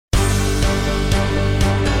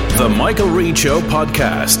The Michael Reid Show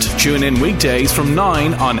podcast. Tune in weekdays from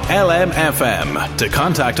 9 on LMFM. To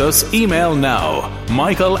contact us, email now,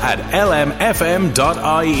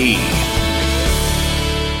 michael@lmfm.ie.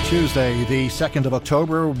 Tuesday, the 2nd of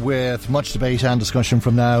October, with much debate and discussion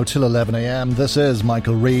from now till 11 a.m. This is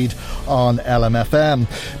Michael Reid on LMFM.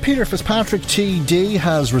 Peter Fitzpatrick TD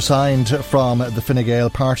has resigned from the Fine Gael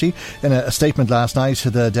party. In a statement last night,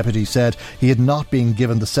 the deputy said he had not been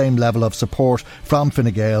given the same level of support from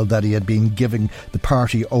Fine Gael that he had been giving the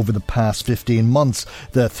party over the past 15 months.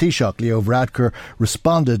 The Taoiseach, Leo Varadkar,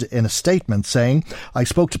 responded in a statement saying, "I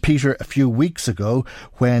spoke to Peter a few weeks ago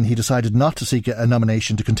when he decided not to seek a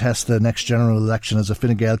nomination to contest the next general election as a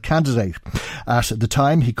Fine Gael candidate. At the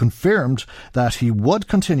time, he confirmed that he would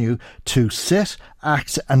continue to sit,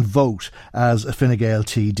 act and vote as a Fine Gael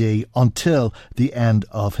TD until the end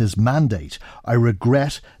of his mandate. I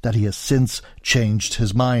regret that he has since changed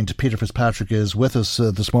his mind." Peter Fitzpatrick is with us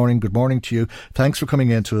this morning. Good morning to you. Thanks for coming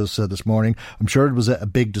in to us this morning. I'm sure it was a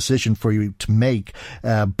big decision for you to make,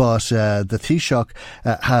 but the Taoiseach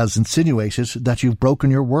has insinuated that you've broken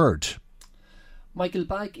your word. Michael,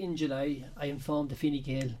 back in July, I informed the Fine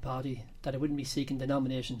Gael party that I wouldn't be seeking the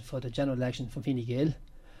nomination for the general election from Fine Gael.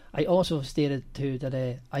 I also stated too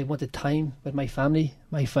that I wanted time with my family,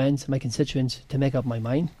 my friends, my constituents to make up my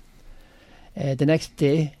mind. The next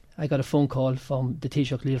day, I got a phone call from the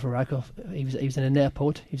Taoiseach, Leo Varadkar. He was in an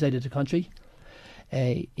airport. He was out of the country.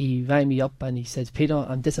 He rang me up and he says, "Peter,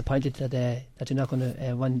 I'm disappointed that you're not going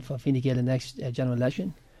to run for Fine Gael in the next general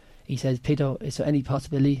election." He says, "Peter, is there any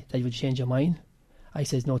possibility that you would change your mind?" I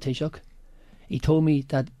says, "No, Taoiseach." He told me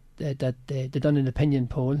that they done an opinion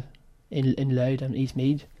poll in Louth and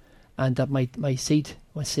Eastmead, and that my seat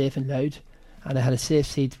was safe in Louth, and I had a safe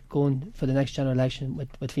seat going for the next general election with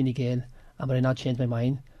Fine Gael, and would I not change my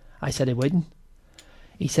mind? I said I wouldn't.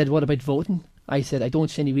 He said, "What about voting?" I said, "I don't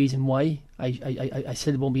see any reason why I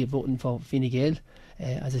still won't be voting for Fine Gael."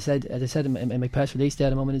 As I said in my press release there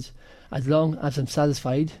at the moment, is as long as I'm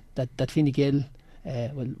satisfied that Fine Gael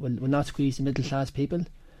will not squeeze the middle class people,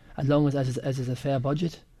 as long as is a fair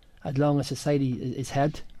budget, as long as society is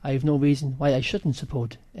helped, I have no reason why I shouldn't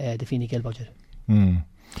support the Fine Gael budget.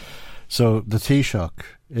 So the Taoiseach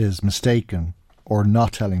is mistaken or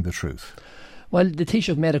not telling the truth? Well, the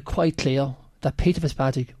Taoiseach made it quite clear that Peter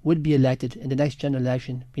Fitzpatrick would be elected in the next general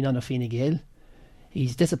election being under Fine Gael.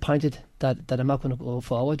 He's disappointed that I'm not going to go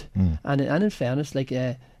forward, and in fairness, like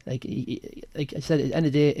I said, at the end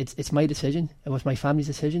of the day, it's my decision. It was my family's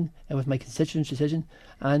decision. It was my constituents' decision.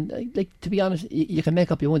 And to be honest, you can make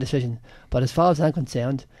up your own decision. But as far as I'm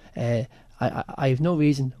concerned, I have no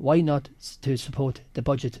reason why not to support the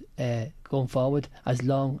budget going forward, as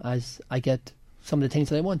long as I get some of the things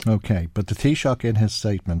that I want. Okay, but the Taoiseach in his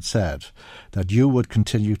statement said that you would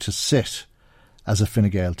continue to sit as a Fine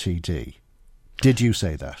Gael TD. Did you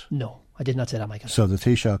say that? No, I did not say that, Michael. So the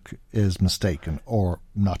Taoiseach is mistaken or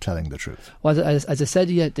not telling the truth? Well, as I said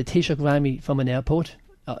to you, the Taoiseach rang me from an airport.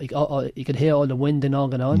 You could hear all the wind and all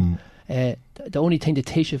going on. The only thing the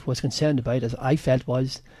Taoiseach was concerned about, as I felt,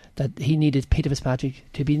 was that he needed Peter Fitzpatrick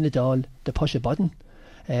to be in the Dáil to push a button.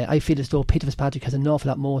 I feel as though Peter Fitzpatrick has an awful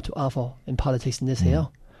lot more to offer in politics than this here.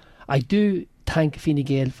 I do thank Fine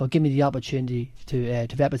Gael for giving me the opportunity to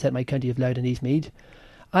represent my county of Louth and Eastmead.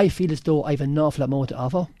 I feel as though I have an awful lot more to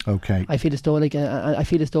offer. Okay. I feel as though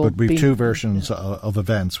But we've two versions of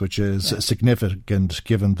events, which is significant,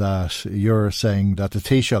 given that you're saying that the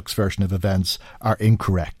Taoiseach's version of events are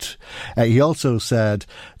incorrect. He also said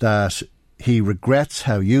that he regrets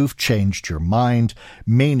how you've changed your mind,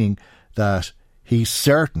 meaning that he's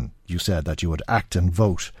certain, you said, that you would act and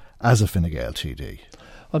vote as a Fine Gael TD.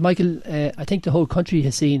 Well, Michael, I think the whole country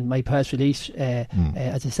has seen my press release.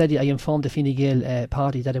 As I said, I informed the Fine Gael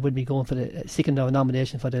party that I would be going for seeking a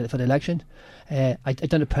nomination for the election. I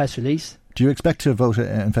done a press release. Do you expect to vote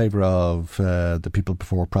in favour of the People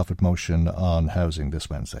Before Profit motion on housing this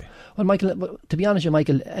Wednesday? Well, Michael, to be honest with you,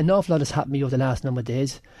 Michael, an awful lot has happened to me over the last number of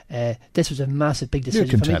days. This was a massive, big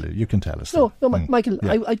decision for me. You can tell us. No, Michael,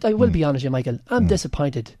 yeah. I will be honest with you, Michael. I'm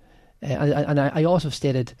disappointed. And I also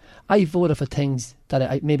stated I voted for things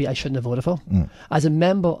that maybe I shouldn't have voted for. As a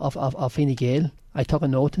member of Fine Gael, I took a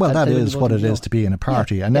note. Well, that is what it is to be in a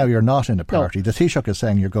party, and now you're not in a party. No. The Taoiseach is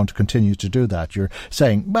saying you're going to continue to do that. You're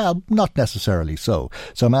saying, well, not necessarily so.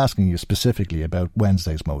 So I'm asking you specifically about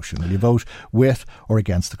Wednesday's motion. Will you vote with or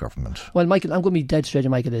against the government? Well, Michael, I'm going to be dead straight.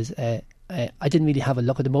 Michael, is I didn't really have a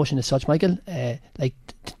look at the motion as such, Michael.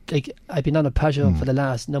 Like I've been under pressure for the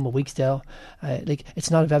last number of weeks there. Like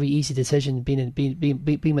it's not a very easy decision being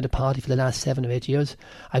with the party for the last 7 or 8 years.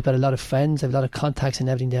 I've got a lot of friends, I've a lot of contacts and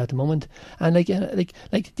everything there at the moment. And like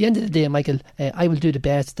at the end of the day, Michael, I will do the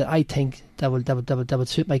best that I think that will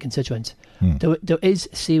suit my constituents. There is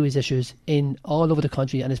serious issues in all over the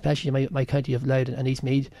country, and especially in my county of Louth and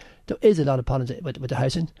Eastmeath. There is a lot of problems with the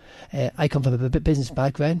housing. I come from a business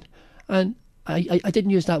background, and I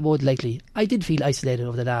didn't use that word lightly. I did feel isolated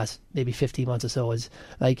over the last maybe 15 months or so.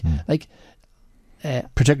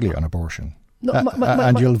 Particularly on abortion. No,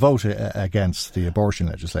 and you'll vote against the abortion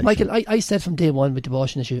legislation. Michael, I said from day one with the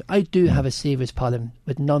abortion issue, I do have a serious problem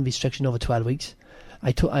with non-restriction over 12 weeks.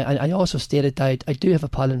 I also stated that I do have a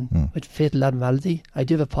problem with fatal abnormality, I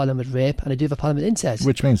do have a problem with rape, and I do have a problem with incest.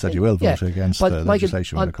 Which means that you will vote against the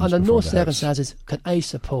legislation when it comes under before no circumstances can I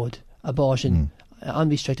support abortion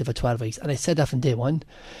unrestricted for 12 weeks. And I said that from day one.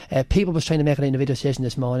 People was trying to make it in the radio station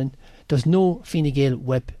this morning. There's no Fine Gael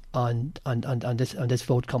whip on this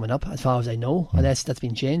vote coming up, as far as I know, unless that's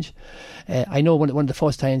been changed. I know one of the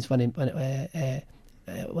first times when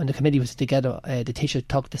the committee was together, the Taoiseach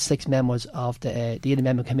took the 6 members of the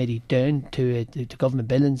 8-member committee down to government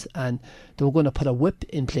buildings, and they were going to put a whip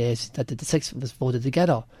in place that the 6 of us voted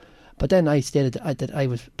together. But then I stated that I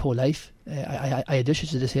was pro-life. I had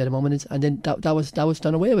issues with this here at the moment, and then that was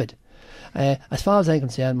done away with. As far as I'm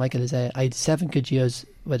concerned, Michael, is I had 7 good years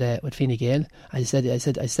with Fine Gael. I said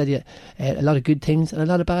a lot of good things and a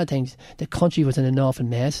lot of bad things. The country was in an awful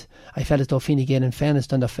mess. I felt as though Fine Gael, in fairness,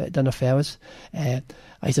 done their fairest.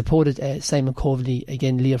 I supported Simon Coveney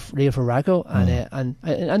again, Leo Varadkar, and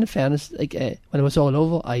in fairness, when it was all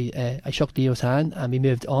over, I shook Leo's hand and we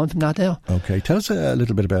moved on from that there. Okay, tell us a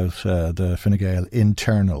little bit about the Fine Gael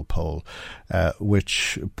internal poll,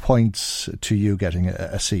 which points to you getting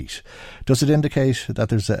a seat. Does it indicate that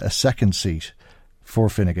there's a second seat for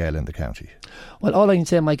Fine Gael in the county? Well, all I can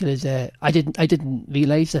say, Michael, is I didn't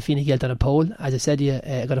realise that Fine Gael done a poll. As I said to you,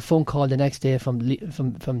 I got a phone call the next day from the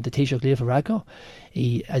Taoiseach Leo Varadkar.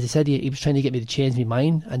 As I said to you, he was trying to get me to change my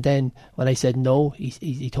mind, and then when I said no,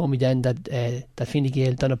 he told me then that Fine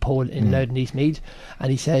Gael done a poll in Louth and Eastmeath,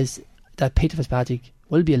 and he says that Peter Fitzpatrick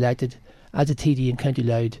will be elected as a TD in County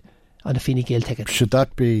Louth on a Fine Gael ticket. Should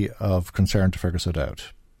that be of concern to Fergus O'Dowd?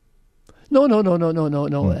 No.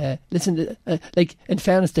 Listen, like, in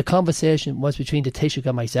fairness, the conversation was between the Taoiseach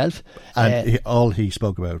and myself. And all he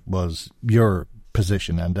spoke about was your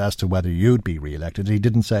position and as to whether you'd be re-elected. He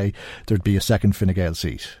didn't say there'd be a second Fine Gael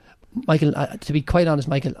seat. Michael, to be quite honest,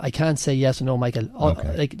 Michael, I can't say yes or no, Michael.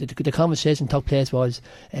 Like the conversation took place was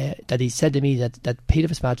that he said to me that Peter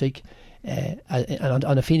Fitzpatrick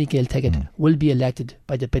on a Fine Gael ticket will be elected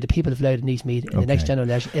by the people of Louth and Eastmeath in the next general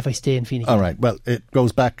election if I stay in Fine Gael. All right, well, it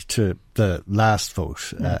goes back to the last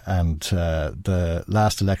vote, and the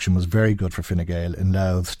last election was very good for Fine Gael in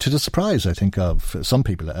Louth, to the surprise, I think, of some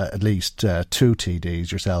people, at least 2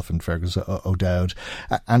 TDs, yourself and Fergus O'Dowd,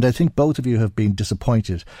 and I think both of you have been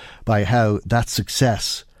disappointed by how that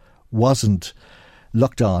success wasn't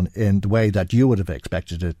looked on in the way that you would have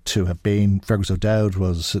expected it to have been. Fergus O'Dowd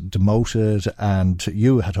was demoted, and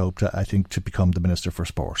you had hoped, I think, to become the Minister for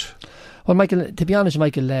Sport. Well, Michael, to be honest,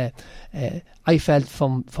 Michael, I felt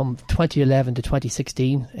from 2011 to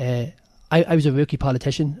 2016, I was a rookie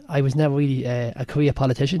politician. I was never really a career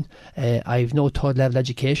politician. I've no third level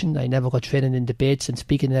education. I never got training in debates and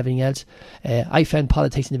speaking and everything else. I found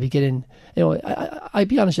politics in the beginning, I'll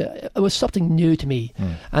be honest, it was something new to me.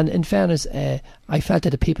 And in fairness, I felt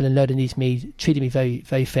that the people in Louth and Eastmeath treated me very,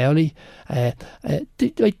 very fairly.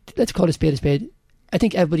 Let's call it a spade a spade. I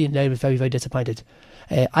think everybody in Louth was very, very disappointed.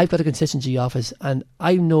 I've got a consistency office, and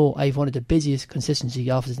I know I've one of the busiest consistency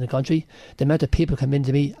offices in the country. The amount of people come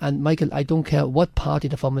into me, and Michael, I don't care what party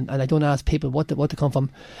they're from, and I don't ask people what to come from.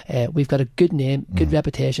 We've got a good name, good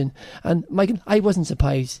reputation, and Michael, I wasn't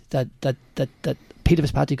surprised that Peter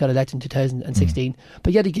Fitzpatrick got elected in 2016.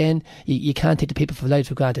 But yet again, you can't take the people for Louth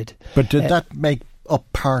for granted. But did that make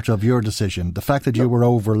up part of your decision, the fact that you were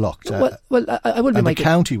overlooked? Well, I will be, and Michael. The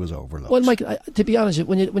county was overlooked. Well, Michael, to be honest,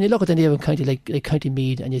 when you look at the neighbouring county like County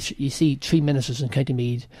Meath, and you see 3 ministers in County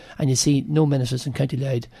Meath, and you see no ministers in County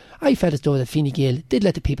Louth, I felt as though that Fine Gael did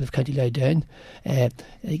let the people of County Louth down.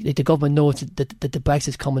 The government knows that the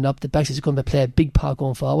Brexit's coming up. The Brexit is going to play a big part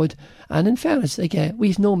going forward. And in fairness,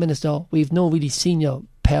 we've no minister, we've no really senior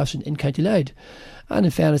person in County Louth. And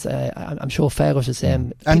in fairness, I'm sure Fergus is the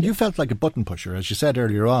same. And you felt like a button pusher, as you said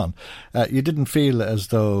earlier on. You didn't feel as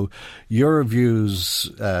though your views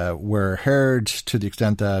were heard to the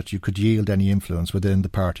extent that you could yield any influence within the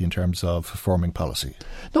party in terms of forming policy.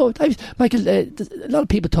 No, Michael, a lot of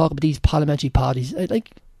people talk about these parliamentary parties.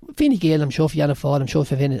 Like Fine Gael, I'm sure Fianna Fáil, I'm sure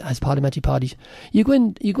Fine has parliamentary parties. You go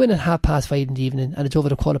in at 5:30 in the evening and it's over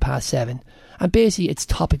to 7:15. And basically it's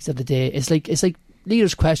topics of the day. It's like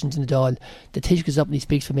leaders' questions in the Dáil. The Taoiseach goes up and he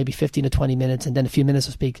speaks for maybe 15 or 20 minutes and then a few minutes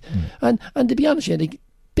will speak. And to be honest with you,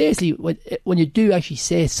 basically when you do actually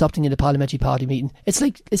say something in the parliamentary party meeting, it's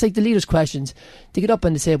like the leaders' questions. They get up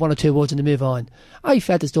and they say one or two words and they move on. I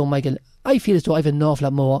felt as though, Michael, I feel as though I have an awful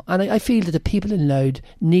lot more, and I feel that the people in Louth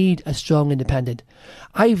need a strong independent.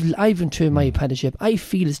 I've been through my apprenticeship. I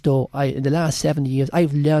feel as though in the last 70 years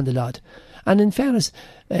I've learned a lot. And in fairness,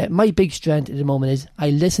 my big strength at the moment is I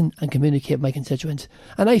listen and communicate with my constituents.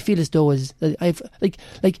 And I feel as though I've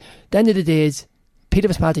the end of the day is Peter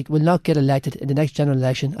Fitzpatrick will not get elected in the next general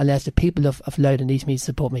election unless the people of Louth and East Meath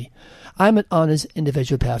support me. I'm an honest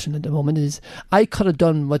individual person at the moment. I could have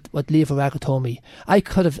done what Leo Varadkar told me. I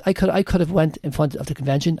could have went in front of the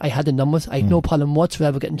convention. I had the numbers. I had no problem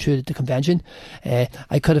whatsoever getting through the convention.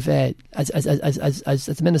 I could have, as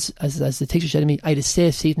the teacher said to me, I had a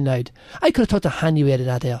safe seat in Louth. I could have took the handy way to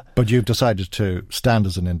that there. But you've decided to stand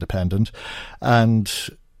as an independent, and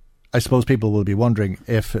I suppose people will be wondering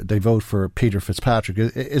if they vote for Peter Fitzpatrick.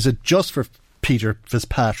 Is it just for Peter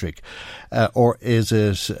Fitzpatrick, or is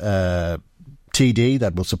it TD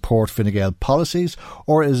that will support Fine Gael policies,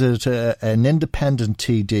 or is it an independent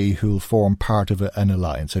TD who will form part of an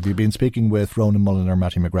alliance? Have you been speaking with Ronan Mullen or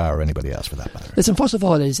Matthew McGrath or anybody else for that matter? Listen, first of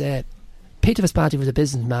all, Peter Fitzpatrick was a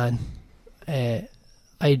businessman. I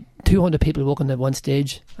had 200 people working at one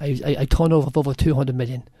stage. I turn over of over 200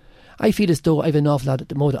 million. I feel as though I have an awful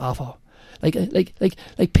lot more to offer. Like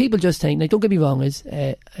people just think, don't get me wrong,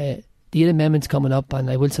 the Aid Amendment's coming up and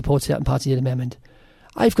I will support certain parts of the Aid Amendment.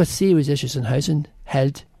 I've got serious issues in housing,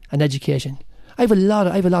 health and education. I have a lot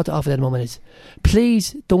to offer at the moment.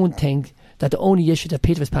 Please don't think that the only issue that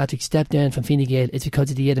Peter Fitzpatrick stepped down from Fine Gael is because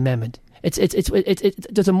of the Aid Amendment.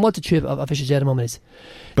 There's a multitude of issues at the moment.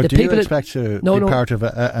 But do you expect to be part of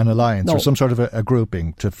an alliance or some sort of a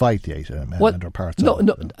grouping to fight the Aid Amendment or parts of it?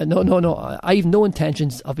 No. I have no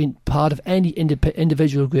intentions of being part of any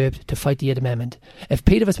individual group to fight the Aid Amendment. If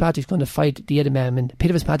Peter Fitzpatrick's going to fight the Aid Amendment,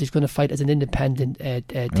 Peter Fitzpatrick's going to fight as an independent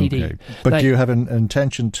TD. Okay. But do you have an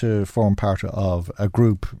intention to form part of a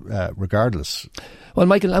group regardless? Well,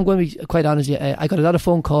 Michael, I'm going to be quite honest with you. I got a lot of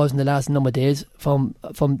phone calls in the last number of days from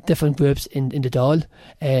different groups in the Dáil.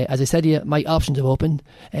 As I said to you, my options are open.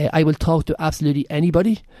 I will talk to absolutely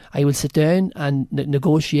anybody. I will sit down and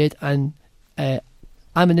negotiate, and I'm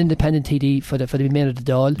an independent TD for the remainder of the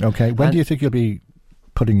Dáil. Okay, when do you think you'll be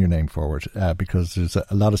putting your name forward? Because there's a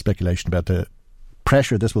lot of speculation about the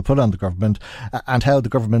pressure this will put on the government and how the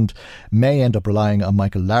government may end up relying on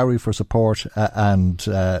Michael Lowry for support and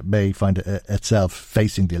may find itself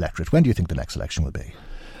facing the electorate. When do you think the next election will be?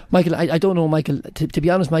 Michael, I don't know, Michael. To be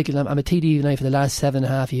honest, Michael, I'm a TD now for the last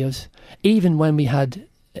 7.5 years. Even when we had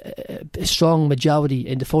a strong majority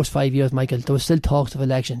in the first 5 years, Michael, there was still talks of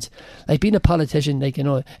elections. Like being a politician,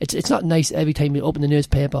 it's not nice every time you open the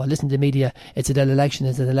newspaper or listen to the media, it's an election.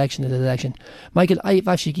 Michael, I've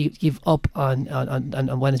actually give up on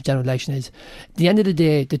when a general election is. At the end of the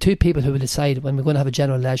day, the two people who will decide when we're going to have a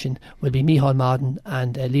general election will be Micheál Martin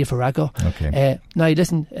and Leo Varadkar. Okay. Now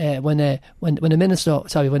listen, when Leo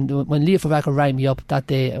Varadkar rang me up that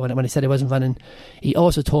day when he said he wasn't running, he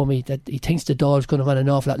also told me that he thinks the Dáil is going to run an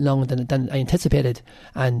awful lot longer than I anticipated,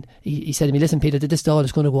 and he said to me, listen Peter, this Dáil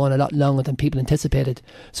is going to go on a lot longer than people anticipated.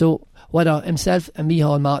 So whether himself and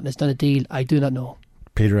Micheál Martin has done a deal, I do not know.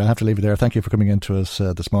 Peter, I'll have to leave it there. Thank you for coming in to us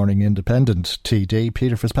this morning. Independent TD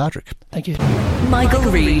Peter Fitzpatrick. Thank you. Michael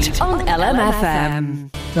Reid on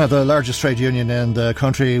LMFM. Now, the largest trade union in the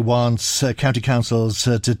country wants county councils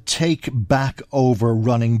to take back over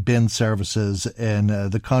running bin services in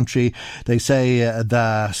the country. They say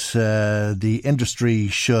that the industry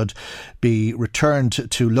should be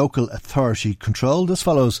returned to local authority control. This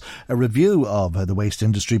follows a review of the waste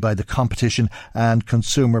industry by the Competition and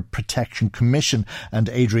Consumer Protection Commission. And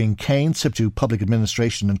Adrian Kane, SIPTU Public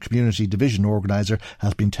Administration and Community Division Organiser,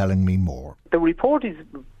 has been telling me more. The report is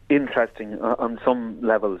interesting on some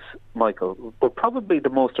levels, Michael, but probably the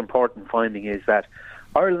most important finding is that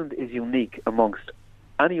Ireland is unique amongst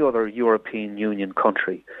any other European Union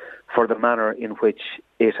country for the manner in which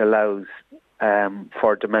it allows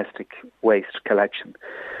for domestic waste collection.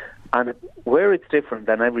 And where it's different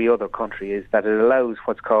than every other country is that it allows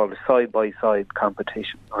what's called side-by-side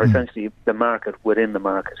competition, or essentially the market within the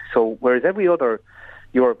market. So whereas every other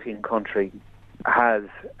European country has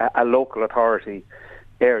a local authority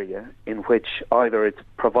area in which either it's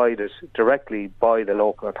provided directly by the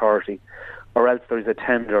local authority or else there's a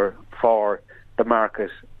tender for the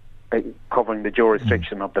market covering the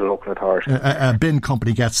jurisdiction of the local authority. A bin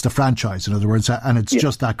company gets the franchise, in other words, and it's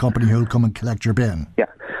just that company who'll come and collect your bin. Yeah,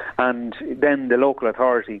 and then the local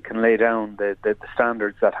authority can lay down the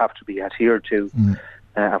standards that have to be adhered to,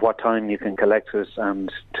 at what time you can collect it, and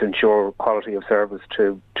to ensure quality of service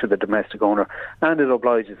to the domestic owner, and it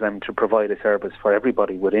obliges them to provide a service for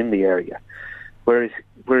everybody within the area. Whereas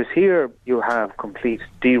here you have complete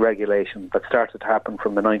deregulation that started to happen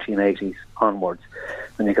from the 1980s onwards.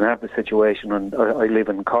 And you can have the situation, and I live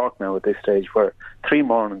in Cork now at this stage, where 3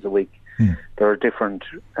 mornings a week there are different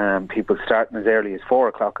people starting as early as 4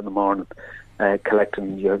 o'clock in the morning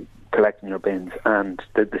collecting your bins, and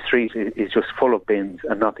the street is just full of bins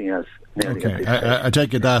and nothing else. Okay, I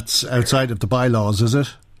take it that's outside of the bylaws, is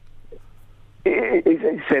it?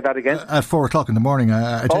 Say that again? At 4 o'clock in the morning,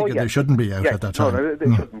 I take it they shouldn't be out at that time. No, they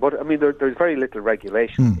shouldn't. But I mean, there's very little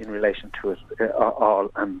regulation in relation to it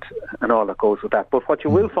all, and all that goes with that. But what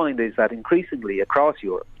you will find is that increasingly across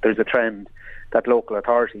Europe, there's a trend that local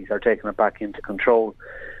authorities are taking it back into control,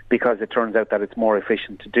 because it turns out that it's more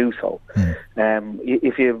efficient to do so.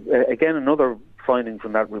 If you again, another finding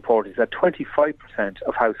from that report is that 25%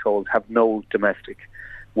 of households have no domestic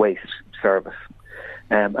waste service.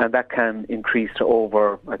 And that can increase to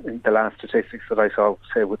over, I think the last statistics that I saw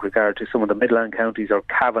say with regard to some of the Midland counties, or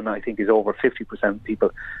Cavan, I think is over 50% of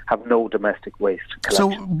people have no domestic waste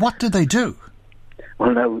collection. So what do they do?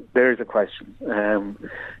 Well, now, there's a question.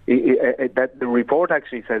 That the report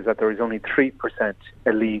actually says that there is only 3%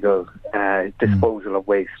 illegal disposal of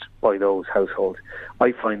waste by those households.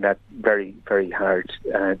 I find that very, very hard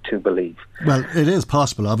to believe. Well, it is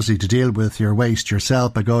possible, obviously, to deal with your waste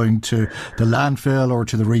yourself by going to the landfill or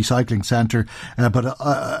to the recycling centre, but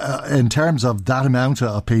in terms of that amount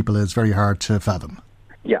of people, it's very hard to fathom.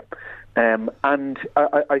 Yeah. And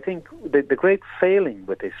I think the great failing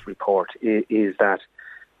with this report is that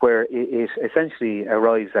where it essentially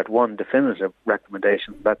arrives at one definitive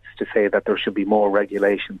recommendation, that's to say that there should be more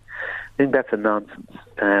regulation. I think that's a nonsense.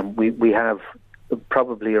 We have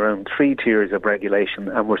probably around 3 tiers of regulation,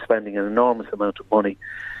 and we're spending an enormous amount of money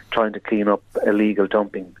trying to clean up illegal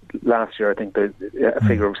dumping. Last year, I think a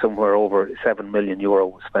figure of somewhere over €7 million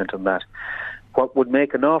was spent on that. What would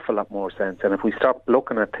make an awful lot more sense, and if we stop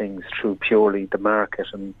looking at things through purely the market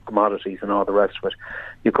and commodities and all the rest of it,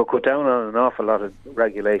 you could cut down on an awful lot of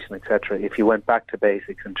regulation, etc., if you went back to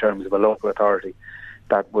basics in terms of a local authority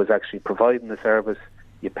that was actually providing the service,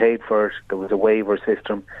 you paid for it, there was a waiver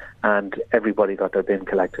system, and everybody got their bin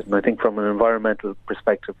collected. And I think from an environmental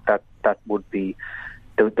perspective, that would be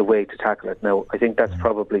the way to tackle it. Now, I think that's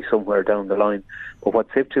probably somewhere down the line, but what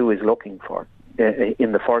SIP2 is looking for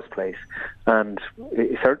in the first place, and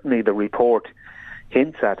certainly the report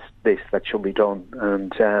hints at this, that should be done,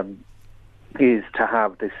 and is to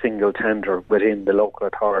have this single tender within the local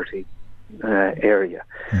authority area.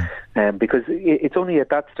 Because it's only at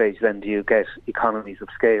that stage then do you get economies of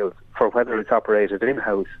scale for whether it's operated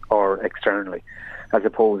in-house or externally, as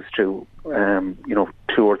opposed to 2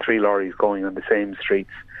 or 3 lorries going on the same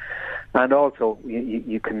streets. And also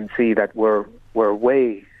you can see that we're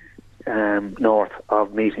way north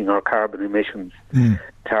of meeting our carbon emissions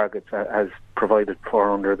targets as provided for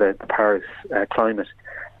under the Paris Climate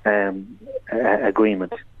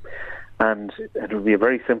Agreement. And it would be a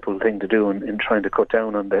very simple thing to do in trying to cut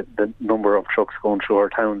down on the number of trucks going through our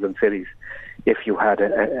towns and cities if you had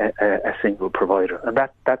a single provider. And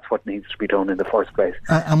that's what needs to be done in the first place.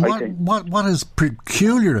 And what is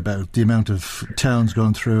peculiar about the amount of towns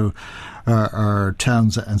going through our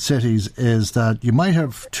towns and cities is that you might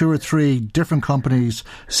have 2 or 3 different companies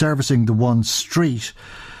servicing the one street,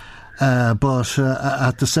 but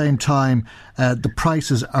at the same time, the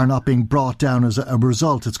prices are not being brought down as a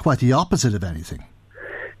result. It's quite the opposite of anything.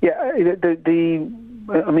 Yeah,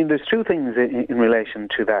 I mean, there's 2 things in relation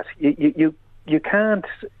to that. You can't.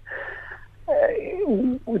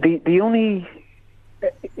 The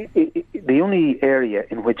only area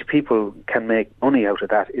in which people can make money out of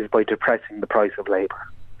that is by depressing the price of labour.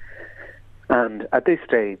 And at this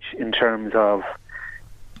stage, in terms of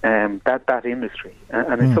that industry,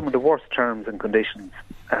 and in some of the worst terms and conditions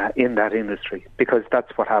in that industry, because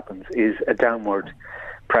that's what happens, is a downward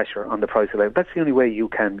pressure on the price of labour. That's the only way you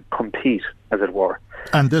can compete, as it were.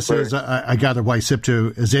 And this is, I gather, why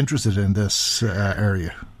SIP2 is interested in this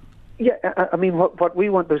area. Yeah, I mean, what we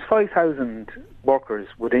want, there's 5,000 workers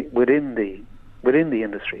within the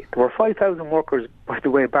industry. There were 5,000 workers, by the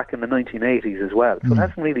way, back in the 1980s as well. So it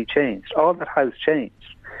hasn't really changed. All that has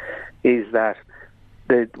changed is that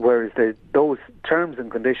those terms and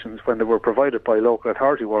conditions, when they were provided by local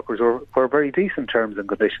authority workers, were very decent terms and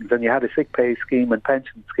conditions. And you had a sick pay scheme and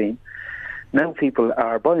pension scheme. Now people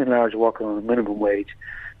are, by and large, working on a minimum wage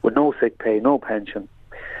with no sick pay, no pension,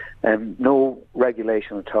 no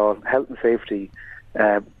regulation at all. Health and safety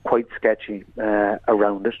quite sketchy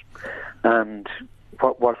around it. And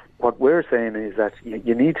what we're saying is that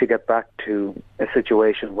you need to get back to a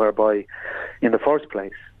situation whereby, in the first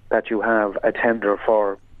place, that you have a tender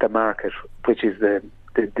for the market, which is the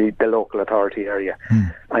local authority area,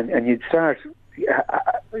 and you'd start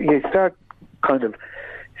kind of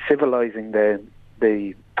civilising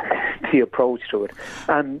the approach to it,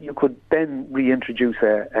 and you could then reintroduce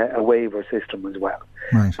a waiver system as well.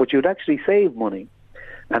 Right. But you'd actually save money,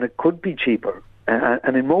 and it could be cheaper.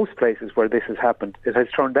 And in most places where this has happened, it has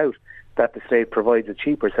turned out that the state provides a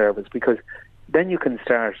cheaper service, because then you can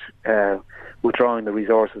start withdrawing the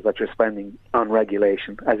resources that you're spending on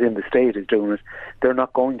regulation, as in the state is doing it. They're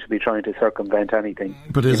not going to be trying to circumvent anything.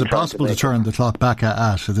 But is it possible to turn the clock back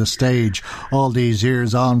at this stage, all these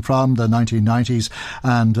years on from the 1990s,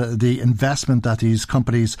 and the investment that these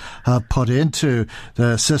companies have put into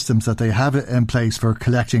the systems that they have in place for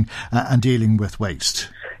collecting and dealing with waste?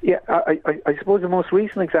 Yeah, I suppose the most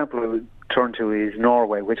recent example I would turn to is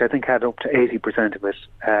Norway, which I think had up to 80% of it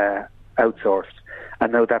outsourced,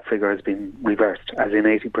 and now that figure has been reversed, as in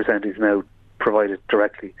 80% is now provided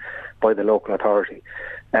directly by the local authority.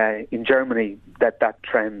 In Germany, that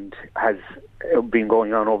trend has been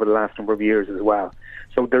going on over the last number of years as well.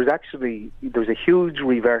 So there's a huge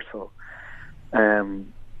reversal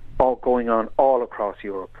all going on all across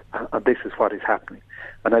Europe, and this is what is happening.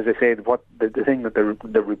 And as I said, what the thing that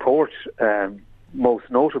the report most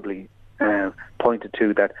notably pointed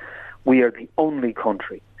to, that we are the only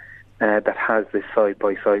country that has this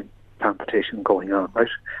side-by-side competition going on, right?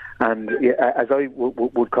 And as I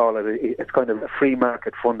would call it, it's kind of a free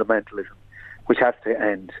market fundamentalism, which has to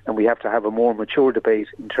end, and we have to have a more mature debate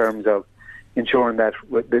in terms of ensuring that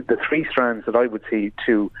the three strands that I would see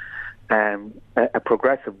to a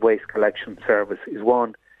progressive waste collection service is,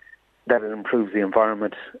 one, that it improves the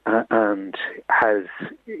environment and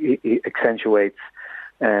accentuates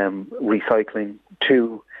recycling.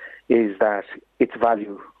 Two is that it's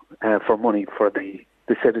value for money for the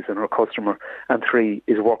citizen or customer. And three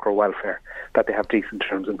is worker welfare, that they have decent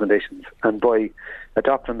terms and conditions. And by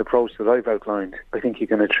adopting the approach that I've outlined, I think you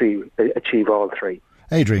can achieve all three.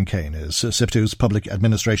 Adrian Kane is SIFTU's Public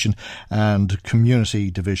Administration and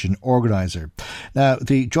Community Division Organiser. Now,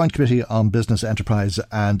 the Joint Committee on Business, Enterprise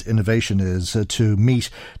and Innovation is to meet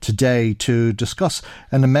today to discuss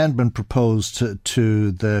an amendment proposed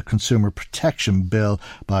to the Consumer Protection Bill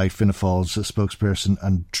by Fianna Fáil's spokesperson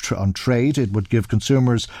on trade. It would give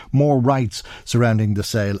consumers more rights surrounding the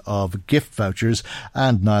sale of gift vouchers.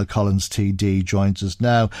 And Niall Collins, TD, joins us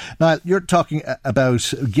now. Niall, you're talking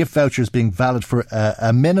about gift vouchers being valid for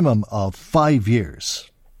a minimum of 5 years.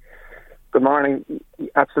 Good morning.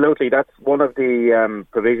 Absolutely. That's one of the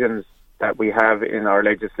provisions that we have in our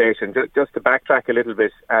legislation. Just to backtrack a little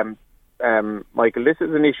bit, Michael, this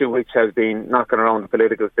is an issue which has been knocking around the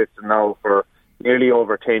political system now for nearly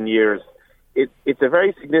over 10 years. It's a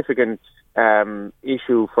very significant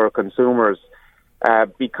issue for consumers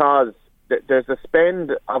because there's a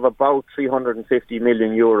spend of about €350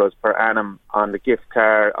 million per annum on gift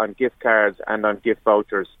cards and on gift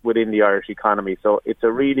vouchers within the Irish economy. So it's a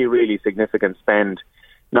really, really significant spend.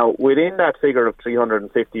 Now, within that figure of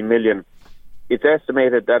 350 million, it's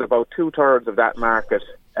estimated that about 2/3 of that market,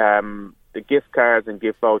 the gift cards and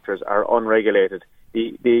gift vouchers, are unregulated.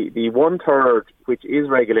 The 1/3 which is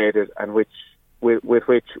regulated and with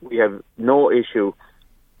which we have no issue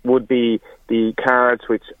would be the cards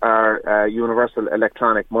which are universal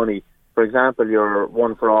electronic money. For example, your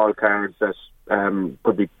One for All cards that can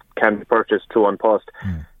be purchased through An Post.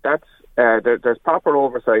 That's there's proper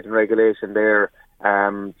oversight and regulation there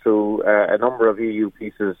through a number of EU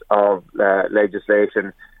pieces of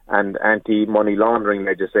legislation and anti-money laundering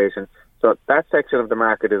legislation. So that section of the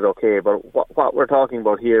market is okay. But what we're talking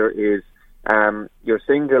about here is your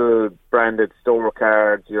single branded store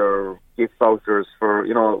cards, your gift vouchers for,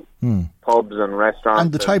 pubs and restaurants.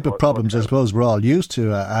 And the type of problems, I suppose, we're all used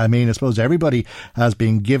to. I suppose everybody has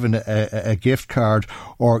been given a gift card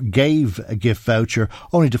or gave a gift voucher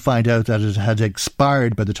only to find out that it had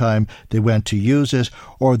expired by the time they went to use it,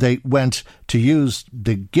 or they went to use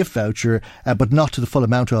the gift voucher but not to the full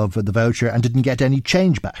amount of the voucher and didn't get any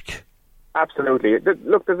change back. Absolutely.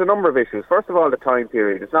 Look, there's a number of issues. First of all, the time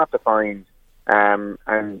period. It's not defined. And,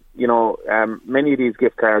 many of these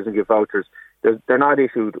gift cards and gift vouchers, they're not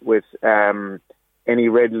issued with any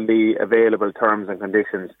readily available terms and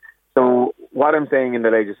conditions. So what I'm saying in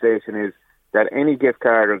the legislation is that any gift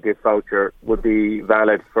card or gift voucher would be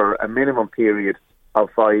valid for a minimum period of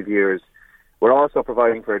 5 years. We're also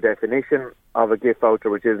providing for a definition of a gift voucher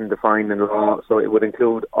which isn't defined in law, so it would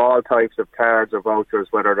include all types of cards or vouchers,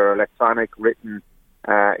 whether they're electronic, written,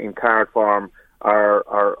 in card form, or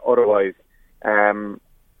otherwise.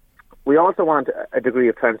 We also want a degree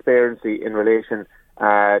of transparency in relation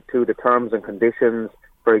to the terms and conditions.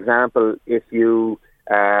 For example, if you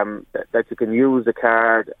that you can use a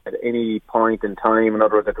card at any point in time, in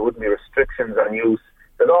other words, that there wouldn't be restrictions on use.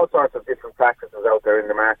 There's all sorts of different practices out there in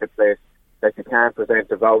the marketplace, that you can't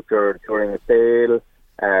present a voucher during a sale,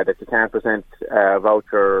 that you can't present a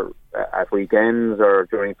voucher at weekends or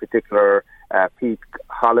during particular peak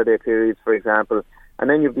holiday periods, for example. And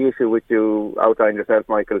then you have the issue which you outlined yourself,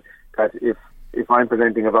 Michael, that if I'm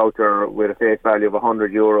presenting a voucher with a face value of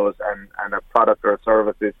 €100 and a product or a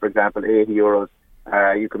service is, for example, €80,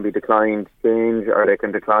 you can be declined change, or they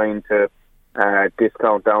can decline to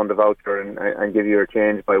discount down the voucher and give you your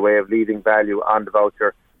change by way of leaving value on the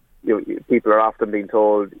voucher. People are often being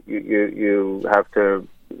told you have to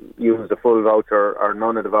use the full voucher or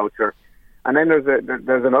none of the voucher. And then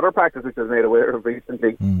there's another practice which I was made aware of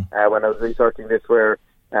recently when I was researching this, where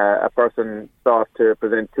a person sought to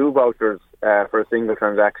present 2 vouchers for a single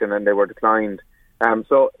transaction and they were declined.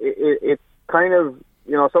 So it's kind of,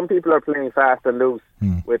 some people are playing fast and loose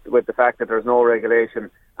with the fact that there's no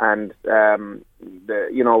regulation and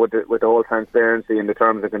with the whole transparency and the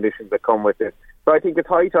terms and conditions that come with it. So I think it's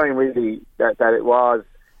high time really that it was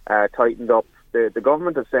tightened up. The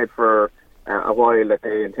government have said for a while that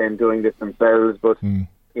they intend doing this themselves, but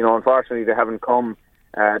unfortunately they haven't come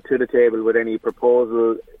to the table with any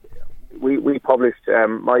proposal. We published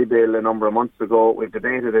my bill a number of months ago. We've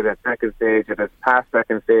debated it at second stage. It has passed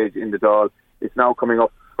second stage in the Dáil. It's now coming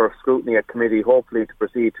up for scrutiny at committee, hopefully to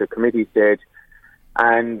proceed to committee stage.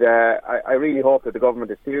 And I really hope that the government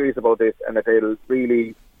is serious about this and that they'll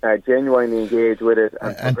really genuinely engage with it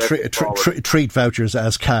and treat vouchers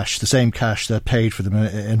as cash, the same cash that paid for them.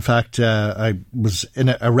 In fact, I was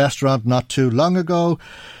in a restaurant not too long ago,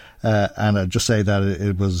 and I'd just say that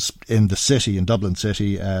it was in the city, in Dublin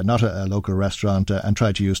City, not a local restaurant, and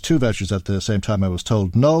tried to use 2 vouchers at the same time. I was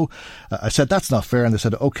told no. I said, that's not fair, and they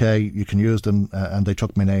said, OK, you can use them, and they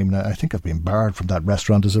took my name. And I think I've been barred from that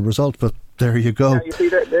restaurant as a result, but there you go. Yeah, you see,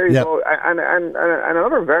 there you go. And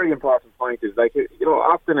another very important point is,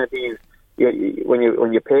 often at these, when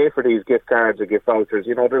you pay for these gift cards or gift vouchers,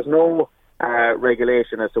 there's no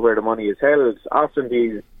regulation as to where the money is held. Often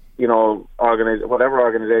these, whatever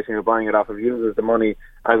organisation you're buying it off of uses the money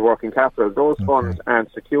as working capital. Those funds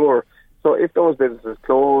aren't secure. So if those businesses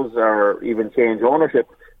close or even change ownership,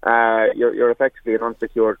 you're effectively an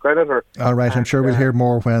unsecured creditor. All right, I'm sure we'll hear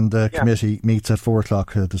more when the committee meets at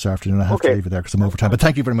 4:00 this afternoon. I have to leave it there because I'm over time. But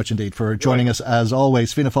thank you very much indeed for joining us as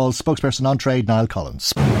always. Fianna Fáil's spokesperson on trade, Niall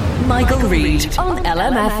Collins. Michael Reid on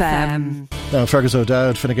LMFM. Now, Fergus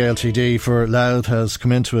O'Dowd, Fine Gael TD for Louth, has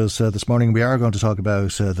come into us this morning. We are going to talk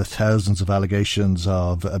about the thousands of allegations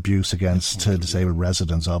of abuse against disabled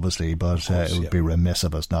residents, obviously, but it would be remiss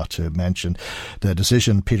of us not to mention the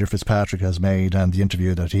decision Peter Fitzpatrick has made and the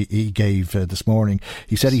interview that he gave this morning.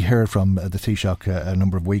 He said he heard from the Taoiseach a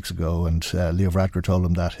number of weeks ago, and Leo Varadkar told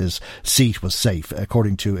him that his seat was safe,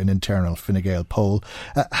 according to an internal Fine Gael poll.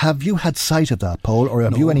 Have you had sight of that poll, or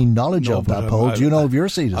have you any knowledge of that poll? Do you know if your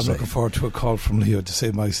seat is safe? I'm looking forward to a call from Leo to say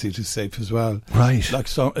my seat is safe as well. Right.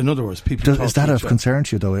 So, in other words, people is that of concern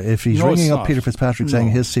to you, though? If he's ringing up Peter Fitzpatrick saying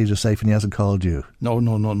his seat is safe and he hasn't called you? No,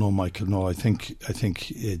 Michael. No, I think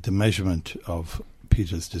the measurement of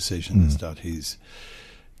Peter's decision is that he's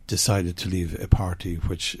decided to leave a party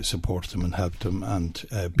which supports him and helped him, and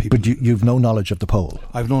people. But you've no knowledge of the poll?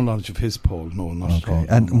 I've no knowledge of his poll, no, not at all.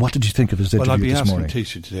 And what did you think of his interview this morning? Well, I've been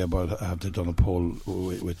asking Taoiseach today about have they done a poll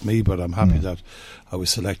with me, but I'm happy that I was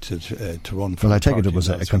selected to run for. Well, I take it was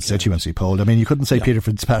a constituency poll. I mean, you couldn't say Peter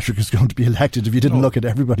Fitzpatrick is going to be elected if you didn't look at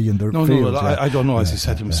everybody in the field. No, I don't know. As he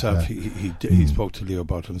said himself, he spoke to Leo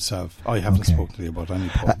about himself. I haven't spoken to Leo about any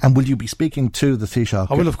poll. And will you be speaking to the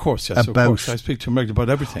Taoiseach? I will, of course, yes. Of course, I speak to him regularly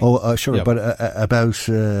about everything. Oh, sure, yeah. But about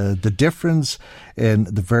the difference in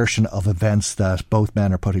the version of events that both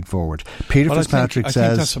men are putting forward. Peter Fitzpatrick says... I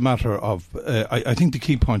think that's a matter of... I think the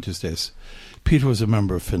key point is this. Peter was a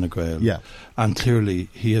member of Fine Gael, and clearly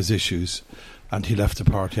he has issues, and he left the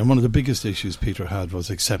party. And one of the biggest issues Peter had was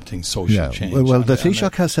accepting social change. Well, the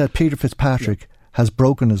Taoiseach has said Peter Fitzpatrick has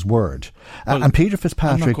broken his word. Well, and Peter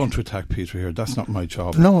Fitzpatrick... I'm not going to attack Peter here. That's not my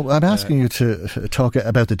job. No, I'm asking you to talk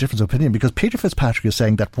about the difference of opinion, because Peter Fitzpatrick is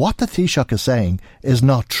saying that what the Taoiseach is saying is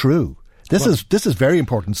not true. This is very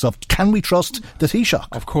important stuff. Can we trust the Taoiseach?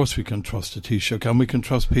 Of course we can trust the Taoiseach, and we can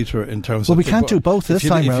trust Peter in terms of... Well, we can't do both this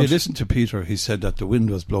time round. If you listen to Peter, he said that the wind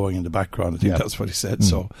was blowing in the background. I think that's what he said.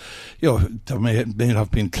 So, there may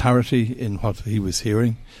have been clarity in what he was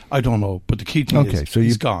hearing. I don't know, but the key thing is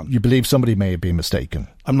he's gone. You believe somebody may have been mistaken?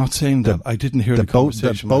 I'm not saying that. I didn't hear the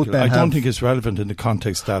conversation. I don't think it's relevant in the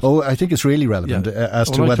context that... Oh, I think it's really relevant as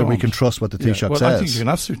to whether we can trust what the Taoiseach says. I think you can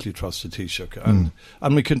absolutely trust the Taoiseach.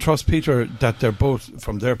 And we can trust Peter that they're both,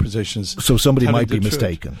 from their positions... So somebody might be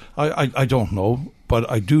mistaken. I don't know, but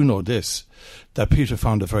I do know this, that Peter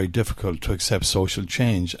found it very difficult to accept social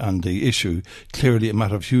change, and the issue, clearly a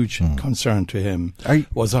matter of huge concern to him,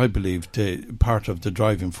 was, I believe, part of the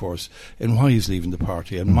driving force in why he's leaving the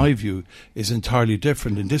party. And my view is entirely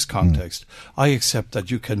different in this context. I accept that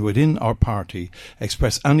you can, within our party,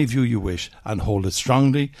 express any view you wish and hold it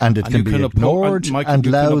strongly. And it can be ignored, and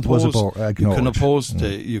Louth was ignored.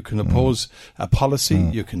 You can oppose a policy,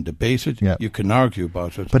 you can debate it, you can argue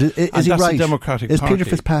about it. But is he right? Is party. Peter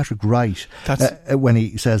Fitzpatrick right when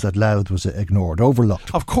he says that Louth was ignored,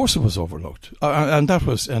 overlooked? Of course it was overlooked. And that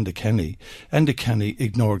was Enda Kenny. Enda Kenny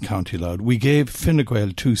ignored County Louth. We gave Fine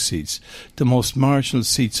Gael 2 seats. The most marginal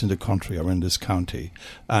seats in the country are in this county.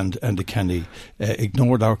 And Enda Kenny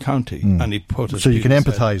ignored our county. And he put it... So you can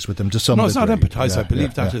empathise with them to some degree. No, it's not empathise. I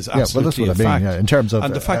believe that is absolutely a fact. In terms of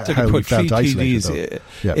and the fact that he put 3 TDs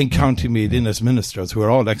in County Meath in as ministers, who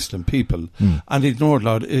are all excellent people, and ignored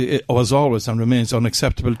Louth, it was always and remains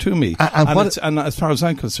unacceptable to me. And as far as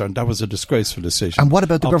I'm concerned, that was a disgraceful decision. And what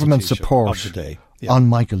about the government support on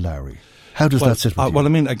Michael Lowry? How does that sit with you? Well, I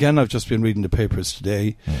mean, again, I've just been reading the papers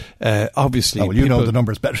today. Obviously... you know the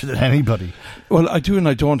numbers better than anybody. Well, I do and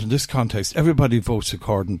I don't in this context. Everybody votes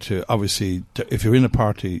according to, obviously, if you're in a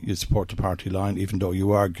party, you support the party line, even though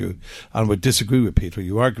you argue and would disagree with Peter.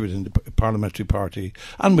 You argue within the parliamentary party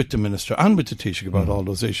and with the minister and with the Taoiseach about all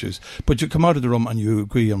those issues. But you come out of the room and you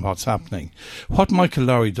agree on what's happening. What Michael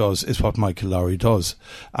Lowry does is what Michael Lowry does.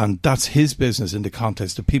 And that's his business in the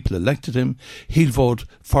context. The people elected him. He'll vote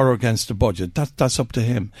for or against the budget. That's up to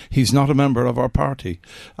him. He's not a member of our party,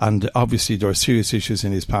 and obviously there are serious issues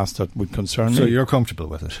in his past that would concern me. So you're comfortable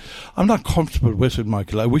with it? I'm not comfortable with it,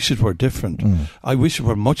 Michael. I wish it were different. I wish it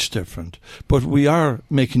were much different. But we are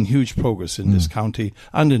making huge progress in this county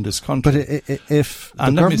and in this country. But if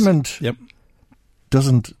the government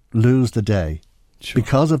doesn't lose the day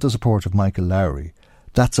because of the support of Michael Lowry,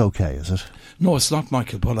 that's okay, is it? No, it's not,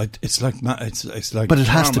 Michael. But it's like. But it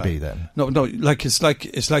has to be then. No. It's like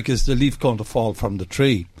is the leaf going to fall from the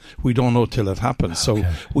tree? We don't know till it happens. Okay.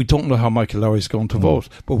 So we don't know how Michael Lowry is going to vote,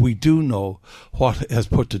 but we do know what has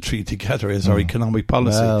put the tree together is our economic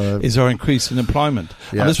policy, is our increase in employment.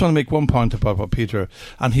 I just want to make one point about what Peter,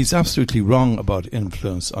 and he's absolutely wrong about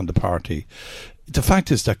influence on the party. The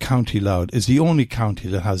fact is that County Louth is the only county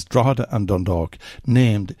that has Drogheda and Dundalk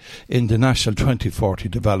named in the National 2040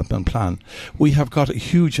 Development Plan. We have got a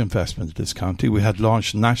huge investment in this county. We had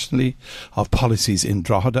launched nationally of policies in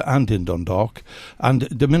Drogheda and in Dundalk, and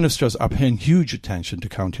the ministers are paying huge attention to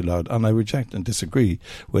County Louth, and I reject and disagree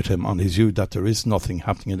with him on his view that there is nothing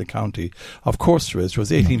happening in the county. Of course there is. There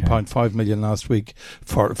was 18.5 million last week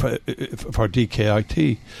for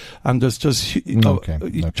DKIT, and there's just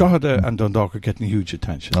Drogheda and Dundalk are getting huge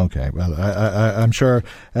attention. Okay, well, I'm sure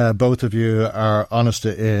both of you are honest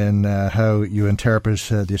in how you interpret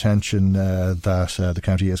the attention that the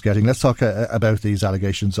county is getting. Let's talk about these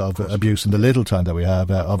allegations of abuse in the little time that we have.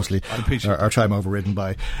 Obviously, our time overridden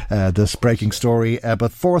by this breaking story,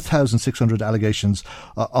 but 4,600 allegations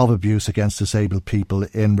of abuse against disabled people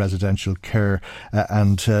in residential care,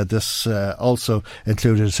 and this also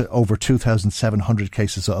included over 2,700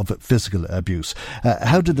 cases of physical abuse.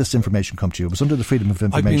 How did this information come to you? It was under the Freedom of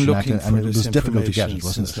Information Act, and it was difficult to get it,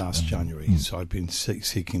 wasn't it? Since last January, so I've been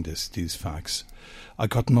seeking these facts. I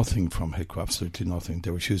got nothing from HICWA, absolutely nothing.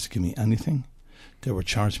 They refused to give me anything. They were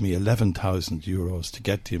charging me €11,000 to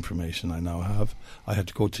get the information I now have. I had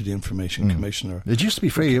to go to the Information Commissioner. It used to be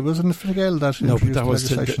free. It wasn't Fine Gael that introduced the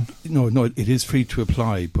legislation. No, it is free to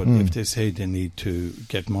apply, but if they say they need to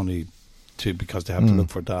get money because they have to look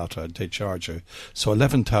for data, they charge you. So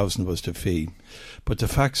 11,000 was the fee. But the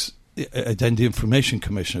facts... Then the Information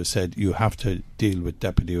Commissioner said you have to deal with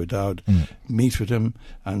Deputy O'Dowd, meet with him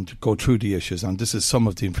and go through the issues. And this is some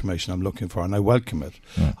of the information I'm looking for, and I welcome it.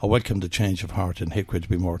 I welcome the change of heart in Hickory to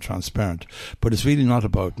be more transparent. But it's really not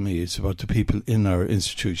about me. It's about the people in our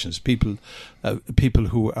institutions, people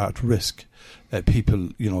who are at risk. People,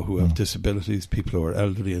 who have disabilities, people who are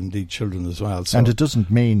elderly, and indeed children as well. So, and it doesn't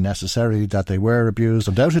mean necessarily that they were abused.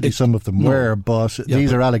 Undoubtedly, some of them were, but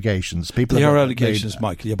these are allegations. They are allegations,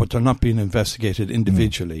 Michael. But they're not being investigated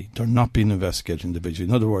individually. They're not being investigated individually.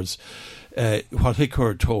 In other words, what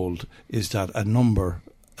Hickory are told is that a number.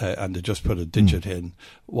 And they just put a digit in,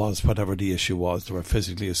 was whatever the issue was. They were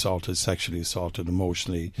physically assaulted, sexually assaulted,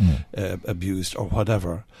 emotionally abused, or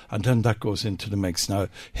whatever. And then that goes into the mix. Now,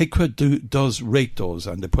 Hickory does rate those,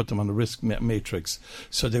 and they put them on a risk matrix.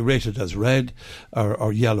 So they rate it as red,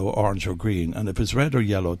 or yellow, orange, or green. And if it's red or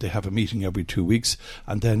yellow, they have a meeting every 2 weeks.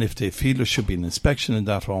 And then if they feel there should be an inspection in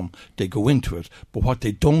that home, they go into it. But what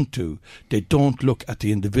they don't do, they don't look at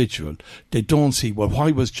the individual. They don't see, well, why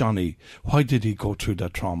was Johnny, why did he go through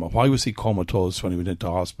that trauma? Why was he comatose when he went into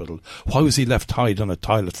hospital? Why was he left tied on a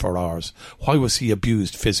toilet for hours? Why was he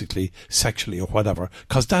abused physically, sexually, or whatever?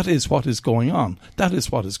 Because that is what is going on. That is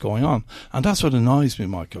what is going on. And that's what annoys me,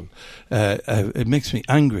 Michael. It makes me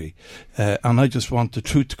angry. And I just want the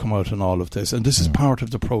truth to come out in all of this. And this is part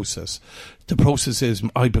of the process. The process is,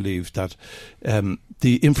 I believe, that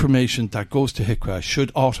the information that goes to Hickory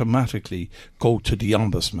should automatically go to the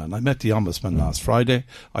Ombudsman. I met the Ombudsman last Friday.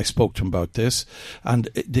 I spoke to him about this. And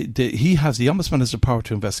the Ombudsman has the power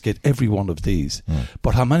to investigate every one of these.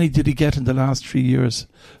 But how many did he get in the last 3 years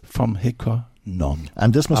from Hickory? None.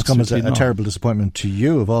 And this must come as a terrible disappointment to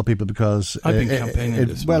you, of all people, because I've been campaigning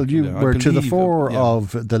this. Well, you were to the fore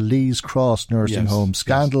of the Lees Cross nursing home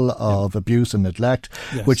scandal of abuse and neglect,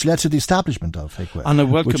 which led to the establishment of Hickory, and I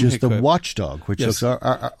welcome which is Hickory. The watchdog, which looks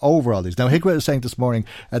over all these. Now, Hickory is saying this morning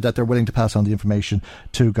that they're willing to pass on the information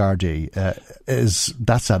to Gardaí. Is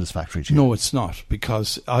that satisfactory to you? No, it's not,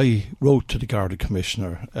 because I wrote to the Garda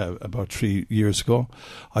Commissioner about 3 years ago.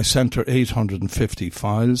 I sent her 850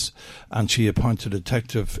 files, and she appointed a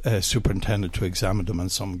detective superintendent to examine them,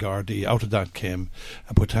 and some Gardaí. Out of that came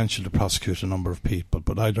a potential to prosecute a number of people,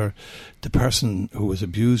 but either the person who was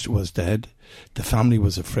abused was dead, the family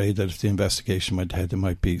was afraid that if the investigation went ahead, they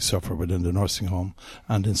might suffer within the nursing home,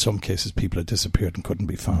 and in some cases people had disappeared and couldn't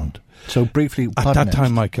be found. So briefly, at that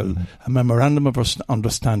time, Michael, a memorandum of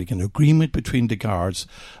understanding, an agreement between the guards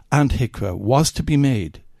and Hickory was to be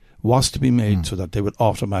made so that they would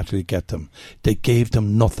automatically get them. They gave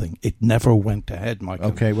them nothing. It never went ahead,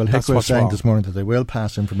 Michael. Okay, well, Hickory is saying this morning that they will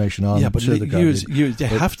pass information on but to the Gardaí. They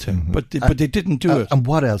have to, but they didn't do it. And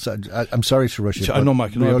what else? I'm sorry to rush you. I know,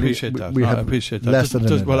 Michael. I appreciate that. I appreciate that.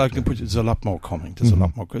 There's a lot more coming. There's a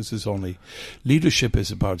lot more. Because there's only leadership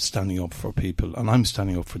is about standing up for people, and I'm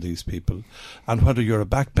standing up for these people. And whether you're a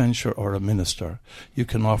backbencher or a minister, you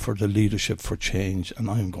can offer the leadership for change,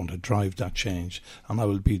 and I'm going to drive that change. And I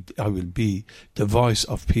will be the voice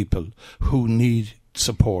of people who need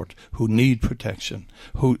support, who need protection.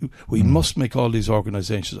 We must make all these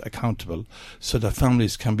organisations accountable, so that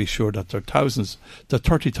families can be sure that there are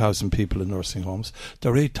 30,000 people in nursing homes,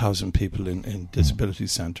 there are 8,000 people in disability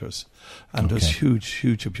centres, and there's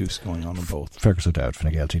huge abuse going on in both. Fergus O'Dowd,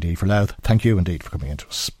 Fine Gael TD for Louth. Thank you indeed for coming into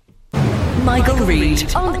us. Michael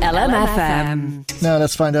Reid on LMFM. Now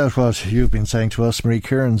let's find out what you've been saying to us. Marie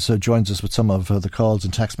Kearns joins us with some of the calls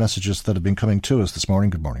and text messages that have been coming to us this morning.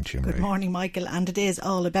 Good morning to you, Marie. Good morning, Michael. And it is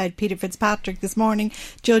all about Peter Fitzpatrick this morning,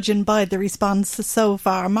 judging by the response so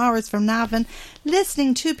far. Maura's from Navan.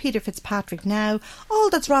 Listening to Peter Fitzpatrick now, all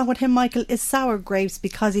that's wrong with him, Michael, is sour grapes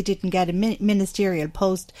because he didn't get a ministerial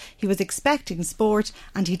post. He was expecting sport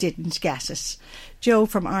and he didn't get it. Joe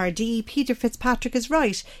from RD, Peter Fitzpatrick is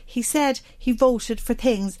right. He said he voted for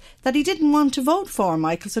things that he didn't want to vote for,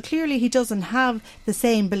 Michael, so clearly he doesn't have the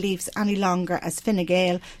same beliefs any longer as Fine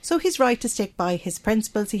Gael, so he's right to stick by his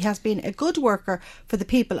principles. He has been a good worker for the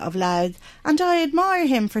people of Louth, and I admire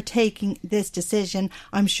him for taking this decision.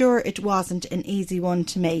 I'm sure it wasn't an easy one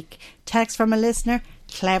to make. Text from a listener: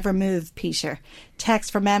 clever move, Peter.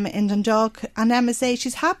 Text from Emma in Dundalk, and Emma says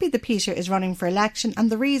she's happy that Peter is running for election,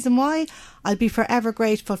 and the reason why: I'll be forever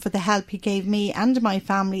grateful for the help he gave me and my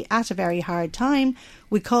family at a very hard time.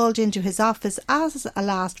 We called into his office as a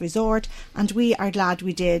last resort, and we are glad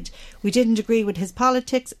we did. We didn't agree with his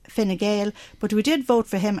politics, Fine Gael, but we did vote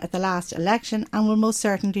for him at the last election and will most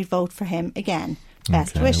certainly vote for him again.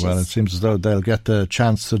 Best wishes. Well, it seems as though they'll get the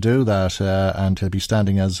chance to do that, and he'll be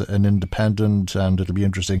standing as an independent, and it'll be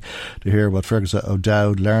interesting to hear what Fergus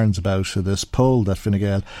O'Dowd learns about this poll that Fine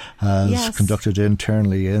Gael has conducted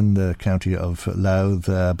internally in the county of Louth.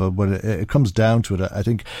 But when it comes down to it, I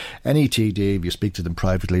think any TD, if you speak to them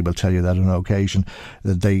privately, will tell you that on occasion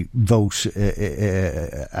that they vote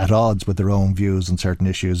at odds with their own views on certain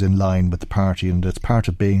issues in line with the party, and it's part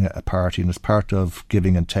of being a party, and it's part of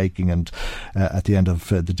giving and taking, and at the end of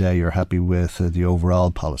the day you're happy with the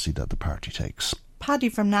overall policy that the party takes. Paddy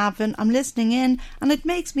from Navan, I'm listening in, and it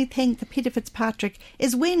makes me think that Peter Fitzpatrick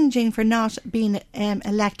is whinging for not being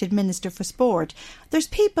elected Minister for Sport. There's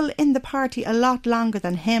people in the party a lot longer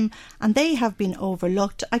than him, and they have been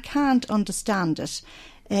overlooked. I can't understand it.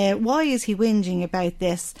 Why is he whinging about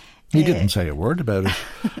this? He didn't say a word about it.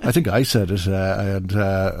 I think I said it, and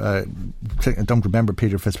I don't remember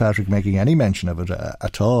Peter Fitzpatrick making any mention of it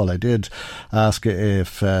at all. I did ask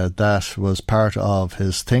if that was part of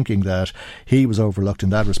his thinking, that he was overlooked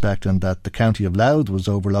in that respect, and that the county of Louth was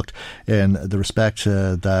overlooked in the respect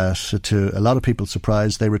that, to a lot of people's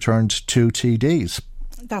surprise, they returned 2 TDs.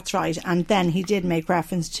 That's right, and then he did make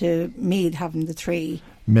reference to Meath having the 3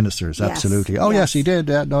 ministers, absolutely. Yes, he did.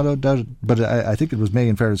 No doubt. But I think it was me,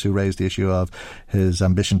 in fairness, who raised the issue of his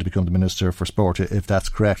ambition to become the Minister for Sport, if that's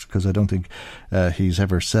correct, because I don't think he's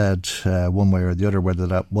ever said one way or the other whether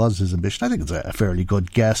that was his ambition. I think it's a fairly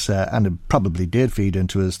good guess, and it probably did feed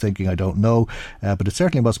into his thinking, I don't know, but it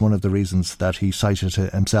certainly was one of the reasons that he cited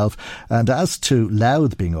himself. And as to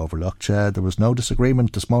Louth being overlooked, there was no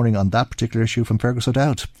disagreement this morning on that particular issue from Fergus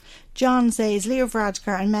O'Dowd. John says Leo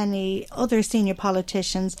Varadkar and many other senior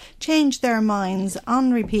politicians changed their minds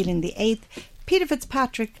on repealing the 8th. Peter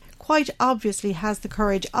Fitzpatrick quite obviously has the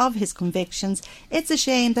courage of his convictions. It's a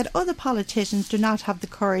shame that other politicians do not have the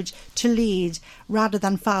courage to lead rather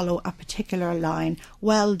than follow a particular line.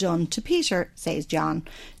 Well done to Peter, says John.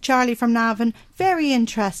 Charlie from Navan, very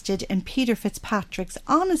interested in Peter Fitzpatrick's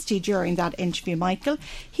honesty during that interview, Michael.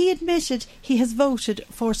 He admitted he has voted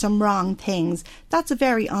for some wrong things. That's a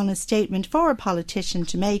very honest statement for a politician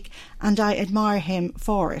to make, and I admire him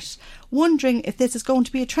for it. Wondering if this is going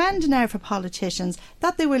to be a trend now for politicians,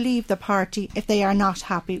 that they will leave the party if they are not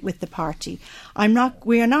happy with the party.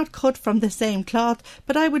 We are not cut from the same cloth,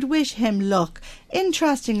 but I would wish him luck.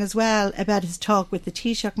 Interesting as well about his talk with the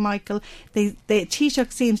Taoiseach, Michael. The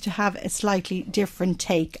Taoiseach seems to have a slightly different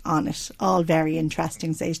take on it. All very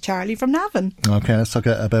interesting, says Charlie from Navan. OK, let's talk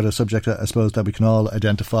about a subject I suppose that we can all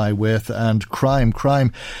identify with, and crime.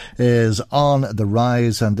 Crime is on the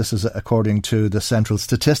rise, and this is according to the Central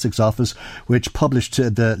Statistics Office, which published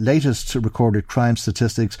the latest recorded crime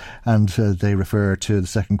statistics, and they refer to the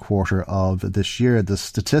second quarter of this year. The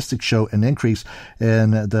statistics show an increase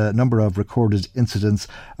in the number of recorded incidents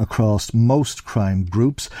across most crime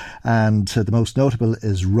groups, and the most notable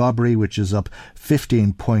is robbery, which is up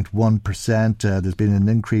 15.1%. There's been an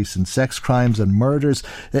increase in sex crimes and murders,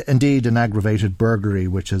 indeed an aggravated burglary,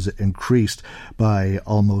 which has increased by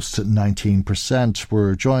almost 19%.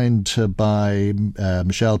 We're joined by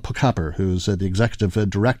Michelle Puckapper, who's the Executive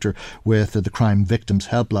Director with the Crime Victims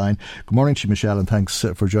Helpline. Good morning to you, Michelle, and thanks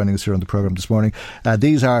for joining us here on the programme this morning.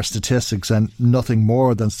 These are statistics and nothing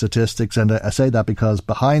more than statistics, and I say that because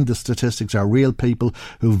behind the statistics are real people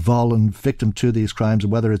who've fallen victim to these crimes,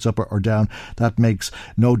 and whether it's up or down, that makes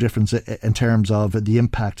no difference in terms of the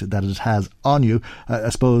impact that it has on you. I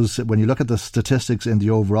suppose when you look at the statistics in the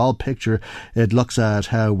overall picture, it looks at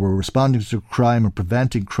how we're responding to crime and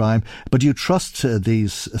preventing crime, but you trust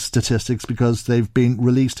these statistics because they've been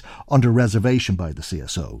released under reservation by the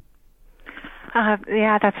CSO.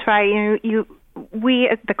 Yeah, that's right. We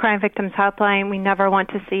at the Crime Victims Helpline, we never want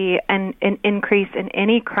to see an increase in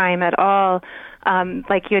any crime at all.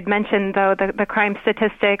 Like you had mentioned, though, the crime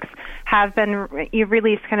statistics have been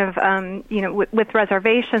released kind of, with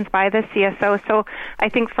reservations by the CSO. So I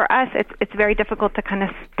think for us, it's very difficult to kind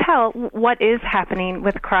of tell what is happening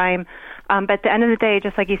with crime. But at the end of the day,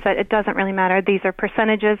 just like you said, it doesn't really matter. These are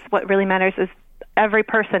percentages. What really matters is every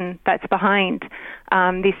person that's behind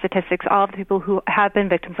these statistics, all of the people who have been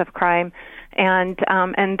victims of crime, and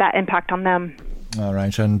that impact on them. All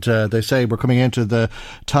right, and they say we're coming into the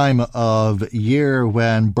time of year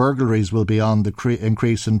when burglaries will be on the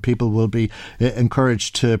increase, and people will be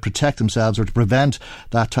encouraged to protect themselves or to prevent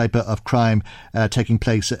that type of crime taking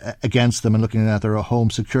place against them, and looking at their home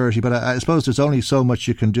security. But I suppose there's only so much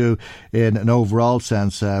you can do in an overall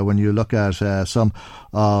sense when you look at some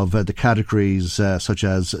of the categories such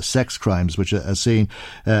as sex crimes, which has seen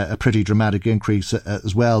a pretty dramatic increase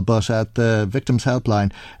as well. But at the Victims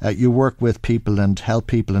Helpline, you work with people and help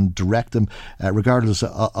people and direct them regardless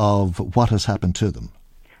of what has happened to them.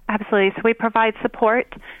 Absolutely. So we provide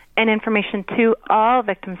support and information to all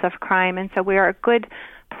victims of crime, and so we are a good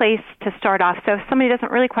place to start off. So if somebody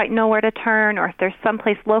doesn't really quite know where to turn, or if there's some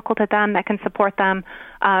place local to them that can support them,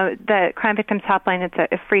 the Crime Victims Helpline, it's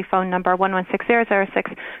a free phone number,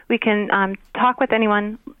 116006. We can talk with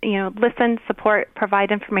anyone, listen, support,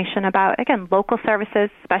 provide information about, again, local services,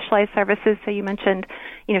 specialized services. So you mentioned,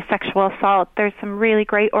 sexual assault. There's some really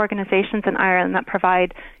great organizations in Ireland that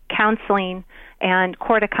provide counseling and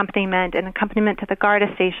court accompaniment and accompaniment to the Garda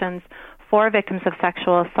stations for victims of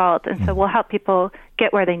sexual assault, and so we'll help people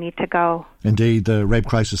get where they need to go. Indeed, the Rape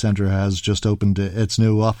Crisis Centre has just opened its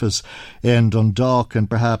new office in Dundalk, and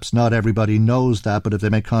perhaps not everybody knows that, but if they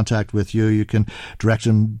make contact with you, you can direct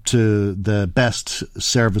them to the best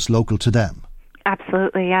service local to them.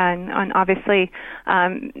 Absolutely, yeah, and obviously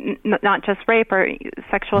not just rape or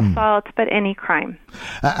sexual assault, but any crime.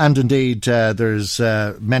 And indeed, there's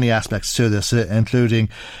many aspects to this, including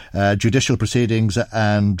judicial proceedings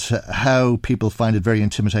and how people find it very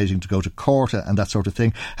intimidating to go to court and that sort of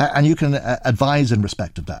thing. And you can advise in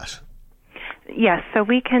respect of that. Yes, so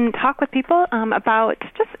we can talk with people about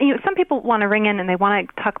just, some people want to ring in and they want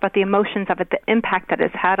to talk about the emotions of it, the impact that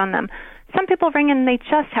it's had on them. Some people ring in and they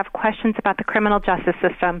just have questions about the criminal justice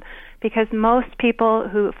system, because most people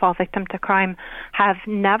who fall victim to crime have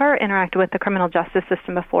never interacted with the criminal justice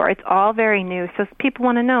system before. It's all very new. So people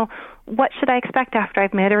want to know, what should I expect after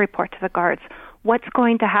I've made a report to the guards? What's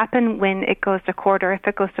going to happen when it goes to court, or if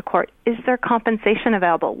it goes to court? Is there compensation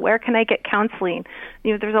available? Where can I get counseling?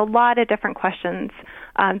 There's a lot of different questions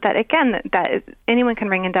that anyone can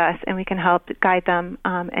ring into us, and we can help guide them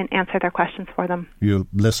and answer their questions for them. You'll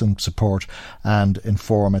listen, support and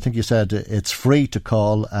inform. I think you said it's free to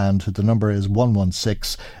call, and the number is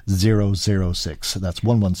 116006. That's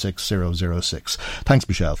 116006. Thanks,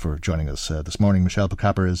 Michelle, for joining us this morning. Michelle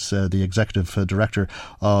Pocapper is the Executive Director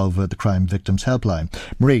of the Crime Victims Helpline.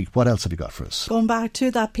 Marie, what else have you got for us? Going back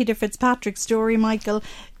to that Peter Fitzpatrick story, Michael,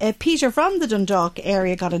 Peter from the Dundalk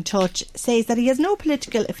area got in touch, says that he has no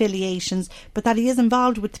political affiliations, but that he is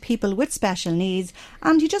involved with people with special needs,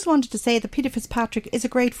 and he just wanted to say that Peter Fitzpatrick is a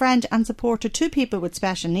great friend and supporter to people with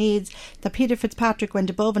special needs, that Peter Fitzpatrick went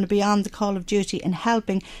above and beyond the call of duty in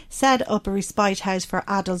helping set up a respite house for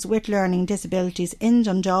adults with learning disabilities in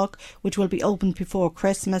Dundalk, which will be opened before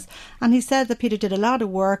Christmas, and he said that Peter did a lot of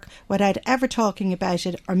work without ever talking about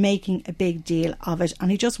it or making a big deal of it, and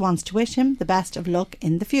he just wants to wish him the best of luck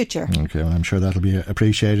in the future. Okay, well, I'm sure that'll be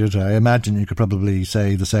appreciated. I imagine you could probably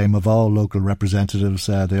say the same of all local representatives.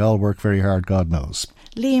 They all work very hard, God knows.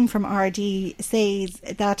 Liam from RD says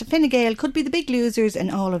that Fine Gael could be the big losers in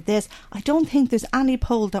all of this. I don't think there's any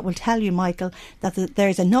poll that will tell you, Michael, that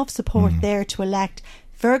there's enough support there to elect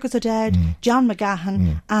Fergus O'Dowd, John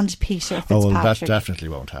McGahan and Peter Fitzpatrick. Oh, well, that definitely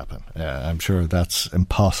won't happen. I'm sure that's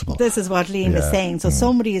impossible. This is what Liam is saying. So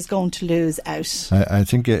somebody is going to lose out. I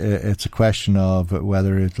think it's a question of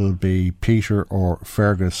whether it'll be Peter or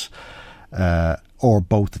Fergus or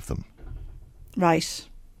both of them. Right.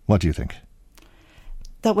 What do you think?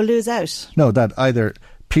 That will lose out? No, that either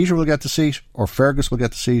Peter will get the seat or Fergus will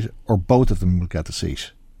get the seat or both of them will get the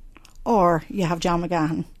seat. Or you have John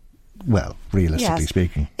McGahan. Well, realistically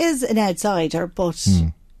speaking. Is an outsider, but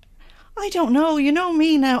I don't know. You know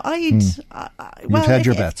me now. You'd hedge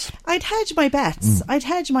your bets. I'd hedge my bets. I'd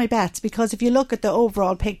hedge my bets, because if you look at the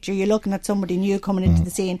overall picture, you're looking at somebody new coming into the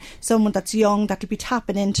scene, someone that's young, that'll be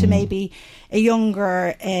tapping into maybe a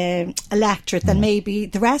younger electorate than maybe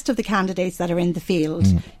the rest of the candidates that are in the field.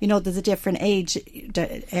 There's a different age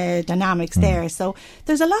dynamics there. So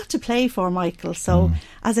there's a lot to play for, Michael. So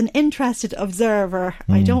as an interested observer,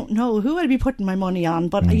 I don't know who I'd be putting my money on,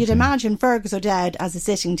 but you'd imagine Fergus O'Dowd as a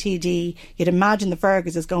sitting TD. You'd imagine the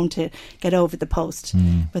Fergus is going to get over the post.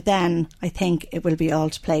 But then I think it will be all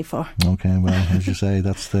to play for. Okay, well, as you say,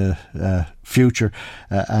 that's the future,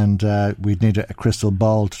 and we'd need a crystal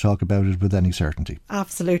ball to talk about it with any certainty.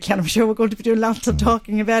 Absolutely, and I'm sure we're going to be doing lots of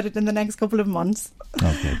talking about it in the next couple of months.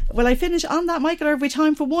 Okay. Will I finish on that, Michael, or have we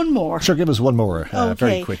time for one more? Sure, give us one more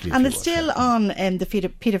very quickly. And it's still on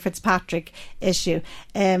the Peter Fitzpatrick issue.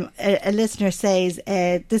 A listener says,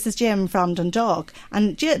 this is Jim from Dundalk,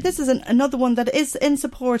 and this is another one that is in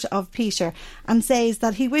support of Peter, and says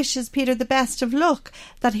that he wishes Peter the best of luck,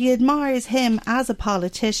 that he admires him as a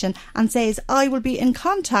politician, and says I will be in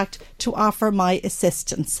contact to offer my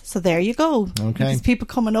assistance. So there you go. Okay. There's people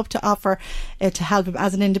coming up to offer to help him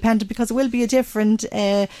as an independent, because it will be a different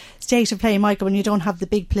state of play, Michael, when you don't have the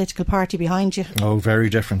big political party behind you. Oh, very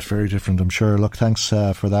different, I'm sure. Look, thanks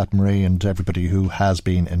for that, Marie, and everybody who has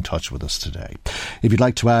been in touch with us today. If you'd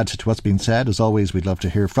like to add to what's been said, as always, we'd love to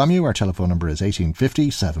hear from you. Our telephone number is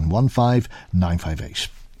 1850 715 958.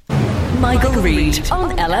 Michael Reid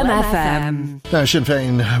on LMFM. Now, Sinn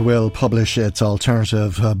Féin will publish its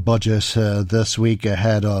alternative budget this week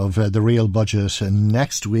ahead of the real budget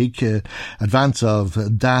next week. Advance of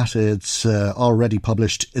that, it's already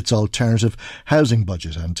published its alternative housing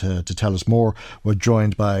budget. And to tell us more, we're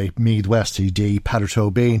joined by Meath West TD Peadar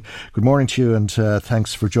Tóibín. Good morning to you, and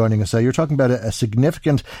thanks for joining us. You're talking about a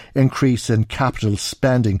significant increase in capital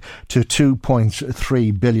spending to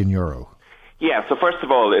 €2.3 billion. Yeah, so first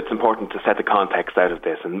of all, it's important to set the context out of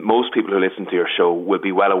this, and most people who listen to your show will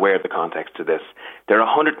be well aware of the context to this. There are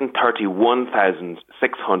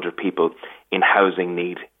 131,600 people in housing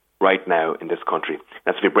need right now in this country.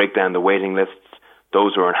 That's if you break down the waiting lists,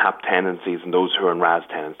 those who are in HAP tenancies and those who are in RAS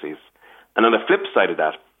tenancies. And on the flip side of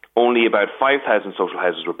that, only about 5,000 social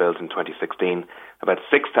houses were built in 2016, about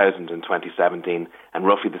 6,000 in 2017, and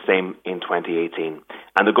roughly the same in 2018.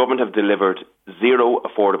 And the government have delivered 0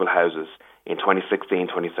 affordable houses in 2016,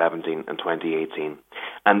 2017 and 2018.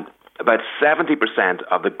 And about 70%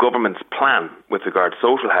 of the government's plan with regard to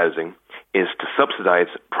social housing is to subsidise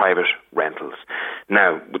private rentals.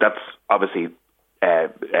 Now, that's obviously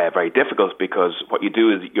very difficult, because what you do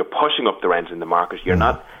is you're pushing up the rent in the market. You're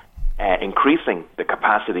not increasing the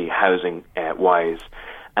capacity housing-wise.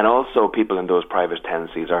 And also people in those private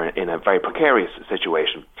tenancies are in a very precarious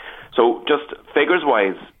situation. So just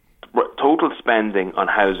figures-wise, total spending on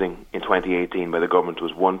housing in 2018 by the government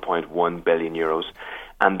was €1.1 billion,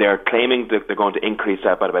 and they're claiming that they're going to increase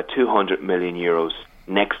that by about €200 million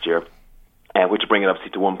next year, which will bring it up to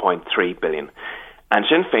 €1.3 billion. And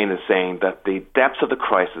Sinn Féin is saying that the depths of the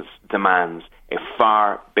crisis demands a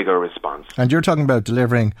far bigger response. And you're talking about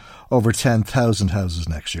delivering over 10,000 houses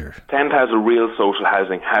next year. 10,000 real social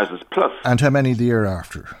housing houses plus. And how many the year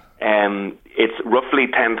after? It's roughly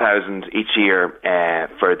 10,000 each year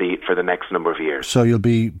for the next number of years. So you'll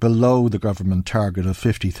be below the government target of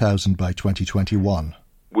 50,000 by 2021.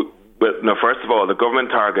 Well, no, first of all, the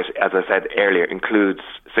government target, as I said earlier, includes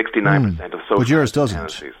 69% of social But yours doesn't.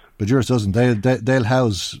 tenancies. But yours doesn't. They'll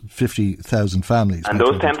house 50,000 families. And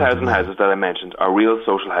those 10,000 houses that I mentioned are real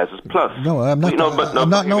social houses plus. No, I'm not.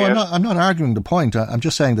 I'm not arguing the point. I'm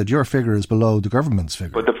just saying that your figure is below the government's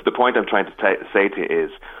figure. But the point I'm trying to say to you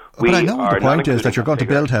is, but I know the point is that you're going to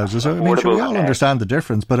build houses. I mean, sure, we all understand the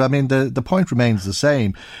difference, but I mean, the point remains the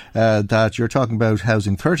same, that you're talking about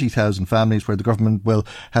housing 30,000 families where the government will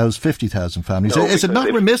house 50,000 families. No, is it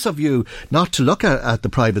not remiss of you not to look at the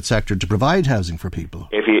private sector to provide housing for people?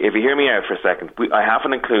 If you hear me out for a second, I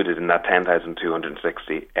haven't included in that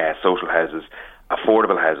 10,260 social houses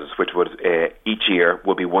affordable houses, which would each year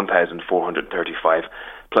will be 1,435,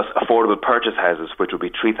 plus affordable purchase houses, which would be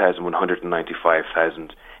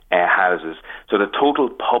 3,195,000 houses. So the total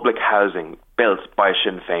public housing built by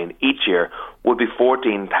Sinn Féin each year would be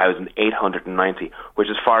 14,890, which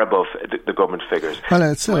is far above the government figures. Well,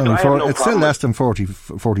 it's still still less than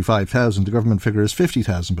 45,000. The government figure is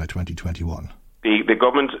 50,000 by 2021. The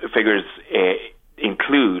government figures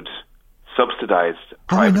include subsidised.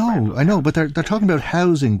 I know, but they're talking about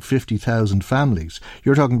housing 50,000 families.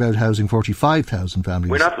 You're talking about housing 45,000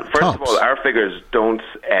 families. We're not. First of all, our figures don't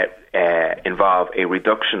involve a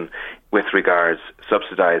reduction with regards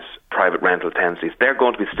subsidised private rental tenancies. They're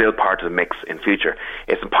going to be still part of the mix in future.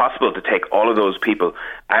 It's impossible to take all of those people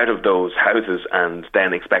out of those houses and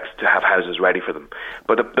then expect to have houses ready for them.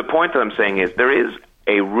 But the point that I'm saying is there is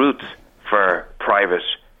a route for private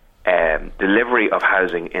delivery of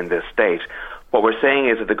housing in this state. What we're saying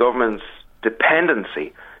is that the government's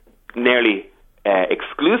dependency nearly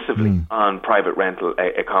exclusively on private rental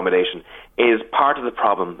accommodation is part of the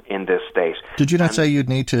problem in this state. Did you not say you'd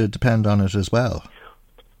need to depend on it as well?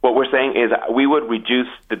 What we're saying is we would reduce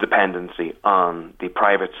the dependency on the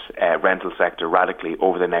private rental sector radically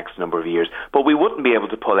over the next number of years, but we wouldn't be able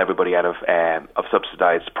to pull everybody out of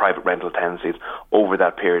subsidised private rental tenancies over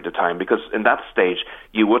that period of time, because in that stage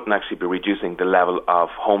you wouldn't actually be reducing the level of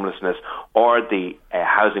homelessness or the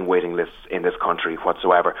housing waiting lists in this country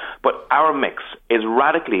whatsoever. But our mix is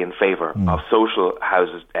radically in favour of social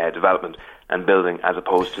houses development and building, as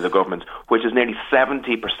opposed to the government, which is nearly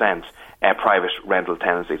 70% private rental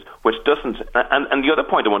tenancies, which doesn't... And the other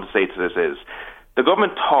point I want to say to this is, the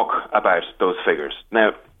government talk about those figures.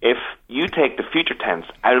 Now, if you take the future tense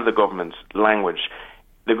out of the government's language,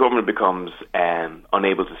 the government becomes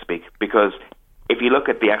unable to speak, because if you look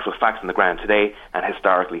at the actual facts on the ground today and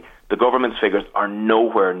historically, the government's figures are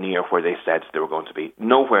nowhere near where they said they were going to be.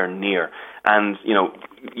 Nowhere near. And,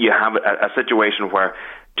 you have a situation where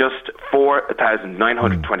just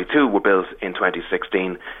 4,922 were built in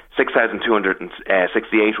 2016,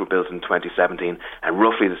 6,268 were built in 2017, and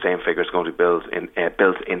roughly the same figure is going to be built in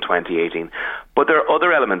 2018. But there are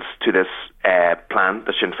other elements to this plan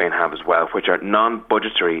that Sinn Féin have as well, which are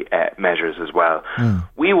non-budgetary measures as well.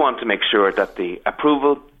 We want to make sure that the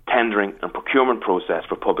approval, tendering and procurement process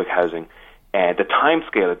for public housing, the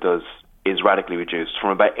timescale it does is radically reduced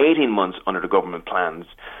from about 18 months under the government plans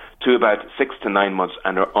to about 6 to 9 months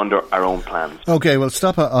under our own plans. OK, well,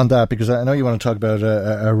 stop on that, because I know you want to talk about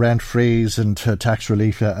a rent freeze and tax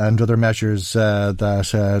relief and other measures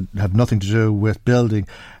that have nothing to do with building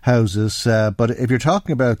houses. But if you're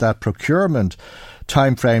talking about that procurement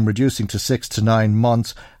time frame reducing to 6 to 9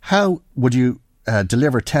 months, how would you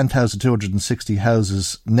deliver 10,260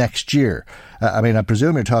 houses next year? I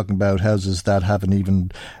presume you're talking about houses that haven't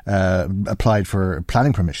even applied for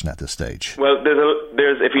planning permission at this stage. Well,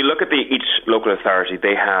 there's if you look at each local authority,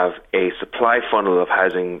 they have a supply funnel of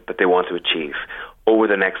housing that they want to achieve over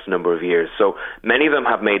the next number of years. So many of them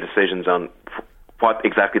have made decisions on what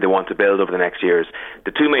exactly they want to build over the next years.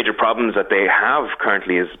 The two major problems that they have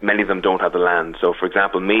currently is many of them don't have the land. So, for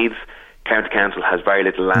example, Meath County Council has very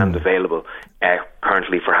little land available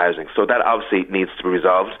currently for housing. So that obviously needs to be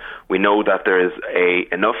resolved. We know that there is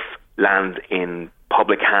enough land in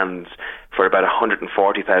public hands for about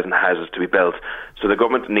 140,000 houses to be built. So the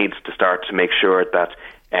government needs to start to make sure that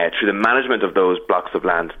through the management of those blocks of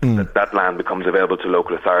land, that land becomes available to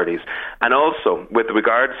local authorities. And also, with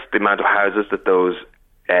regards to the amount of houses that those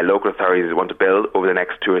local authorities want to build over the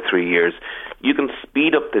next 2 or 3 years, you can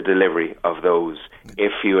speed up the delivery of those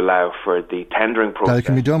if you allow for the tendering process. Now, it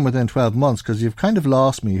can be done within 12 months, because you've kind of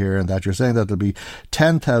lost me here in that you're saying that there'll be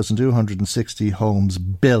 10,260 homes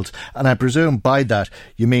built. And I presume by that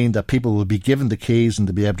you mean that people will be given the keys and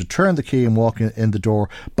they'll be able to turn the key and walk in the door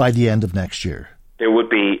by the end of next year. There would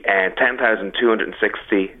be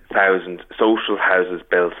 10,260,000 social houses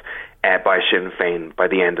built by Sinn Féin by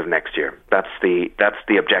the end of next year. That's the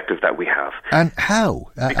objective that we have. And how?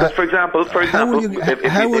 Because, for example, how will you get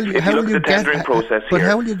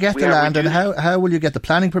the land, and how will you get the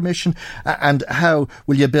planning permission, and how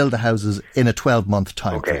will you build the houses in a 12-month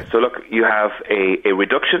time frame? So look, you have a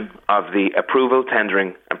reduction of the approval,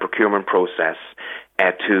 tendering and procurement process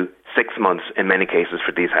to 6 months in many cases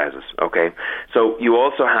for these houses, okay? So you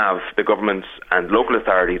also have the governments and local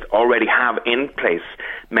authorities already have in place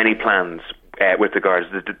many plans with regards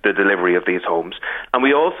to the delivery of these homes. And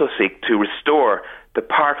we also seek to restore the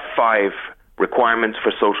Part 5 requirements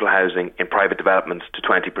for social housing in private developments to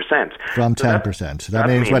 20%. From 10%. That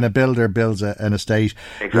means when a builder builds an estate,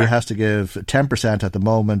 he has to give 10% at the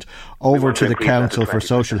moment over to the council for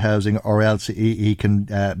social housing, or else he can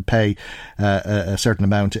pay a certain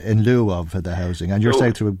amount in lieu of the housing. And you're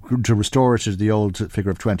saying to restore it to the old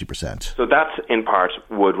figure of 20%. So that, in part,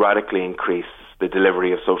 would radically increase the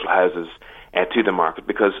delivery of social houses to the market,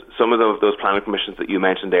 because some of those planning permissions that you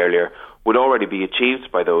mentioned earlier would already be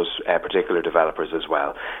achieved by those particular developers as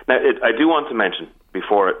well. Now, I do want to mention,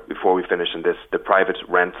 before we finish on this, the private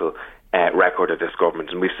rental record of this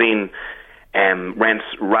government. And we've seen rents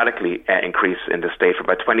radically increase in the state, for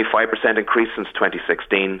about 25% increase since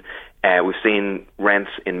 2016. We've seen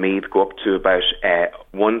rents in Meath go up to about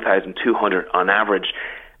 1,200 on average.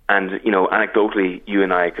 And, anecdotally, you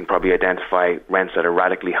and I can probably identify rents that are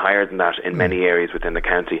radically higher than that in many areas within the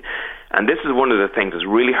county. And this is one of the things that's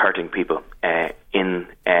really hurting people in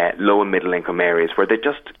low and middle income areas, where they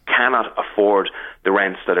just cannot afford the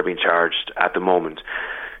rents that are being charged at the moment.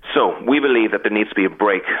 So we believe that there needs to be a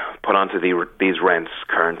brake put onto these rents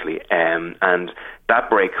currently. And that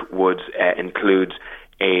brake would include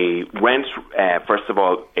a rent, first of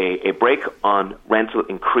all, a brake on rental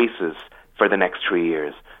increases for the next 3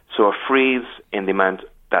 years. So a freeze in the amount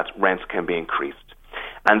that rents can be increased.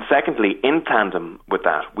 And secondly, in tandem with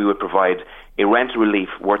that, we would provide a rent relief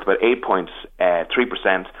worth about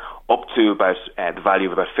 8.3% up to about the value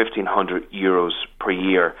of about €1,500 per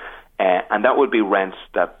year. And that would be rents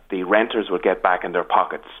that the renters would get back in their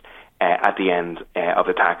pockets at the end of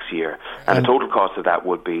the tax year. And the total cost of that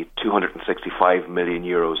would be €265 million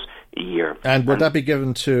a year. And would that be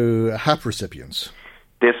given to HAP recipients?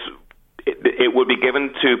 It would be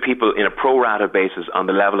given to people in a pro rata basis on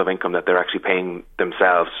the level of income that they're actually paying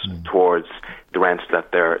themselves towards the rents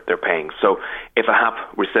that they're paying. So if a HAP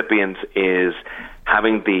recipient is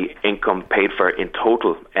having the income paid for in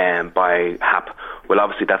total by HAP well,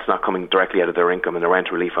 obviously that's not coming directly out of their income, and the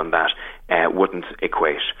rent relief on that wouldn't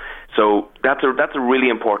equate. So that's a really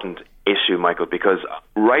important issue, Michael, because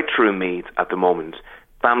right through Meath at the moment,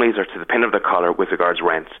 families are to the pin of the collar with regards to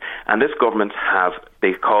rents, and this government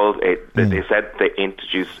they said they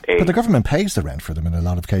introduced a... But the government pays the rent for them in a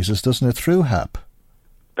lot of cases, doesn't it, through HAP?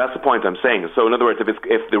 That's the point I'm saying. So in other words,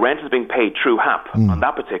 if the rent is being paid through HAP on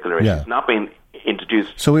that particular issue, it's not being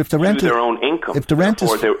introduced so if the rent through their own income. If the rent is...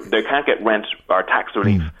 they can't get rent or tax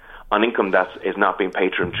relief on income that is not being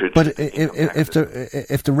paid through. But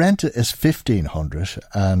if the rent is $1,500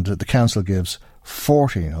 and the council gives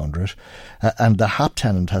 $1,400 and the HAP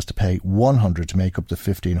tenant has to pay $100 to make up the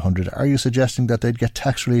 $1,500, are you suggesting that they'd get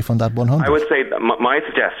tax relief on that $100? I would say that my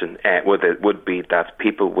suggestion would be that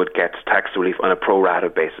people would get tax relief on a pro rata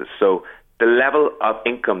basis. So the level of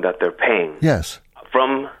income that they're paying. Yes.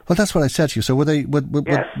 From... Well, that's what I said to you. So would they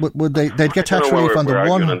they'd get tax relief on the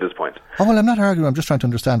one... on this point. Oh, well, I'm not arguing. I'm just trying to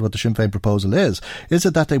understand what the Sinn Féin proposal is. Is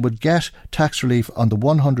it that they would get tax relief on the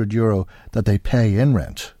 €100 that they pay in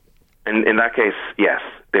rent? In that case, yes,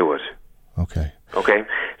 they would. Okay.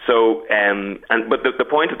 So, but the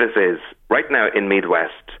point of this is, right now in Meath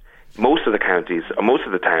West, most of the counties, or most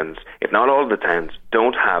of the towns, if not all of the towns,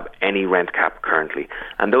 don't have any rent cap currently.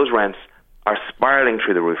 And those rents are spiralling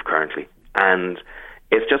through the roof currently. And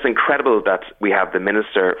it's just incredible that we have the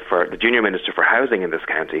junior minister for housing in this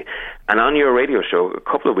county. And on your radio show a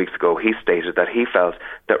couple of weeks ago, he stated that he felt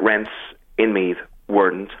that rents in Meath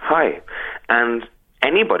weren't high. And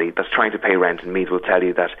anybody that's trying to pay rent in Meath will tell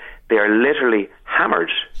you that they are literally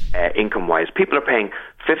hammered income-wise. People are paying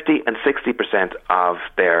 50 and 60% of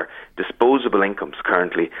their disposable incomes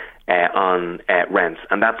currently on rents.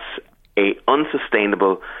 And that's a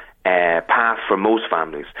unsustainable path for most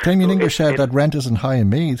families. Damien English said that rent isn't high in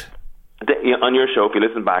Meath. On your show, if you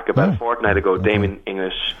listen back, about a fortnight ago, Damien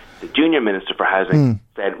English, the junior minister for housing,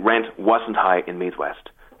 said rent wasn't high in Meath West.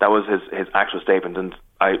 That was his actual statement, and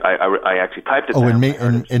I actually typed it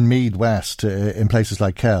down. In Meath West, in places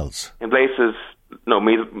like Kells? In places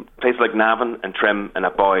like Navan and Trim and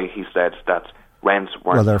Aboy, he said that rents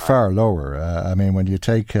weren't Well, they're high. far lower. I mean, when you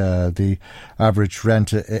take the average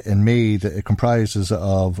rent in Meath, it comprises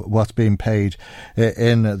of what's being paid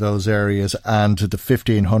in those areas and the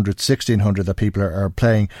 $1,500, $1,600 that people are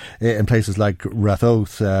paying in places like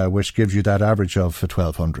Rathoath, which gives you that average of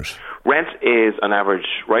 $1,200. Rent is, on average,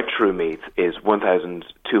 right through Meath, is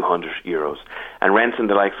 €1,200. And rents in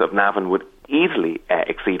the likes of Navan would easily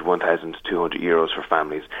exceed €1,200 for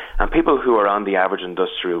families. And people who are on the average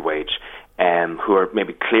industrial wage, who are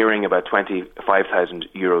maybe clearing about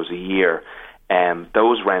 €25,000 a year,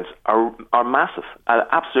 those rents are massive,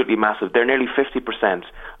 absolutely massive. They're nearly 50%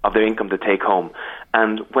 of their income to take home.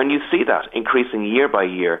 And when you see that increasing year by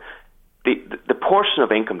year, the portion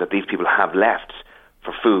of income that these people have left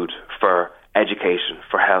for food, for education,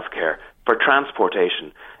 for healthcare, for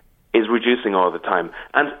transportation is reducing all the time.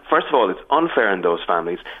 And first of all, it's unfair in those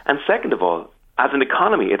families. And second of all, as an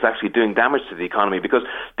economy, it's actually doing damage to the economy, because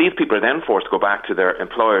these people are then forced to go back to their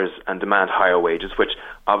employers and demand higher wages, which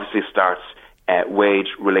obviously starts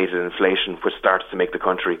wage-related inflation, which starts to make the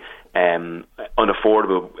country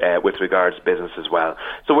unaffordable with regards to business as well.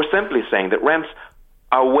 So we're simply saying that rents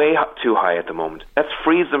are way too high at the moment. Let's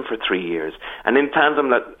freeze them for 3 years. And in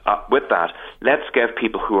tandem with that, let's give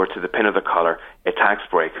people who are to the pin of the collar a tax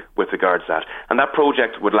break with regards to that. And that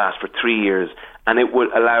project would last for 3 years, and it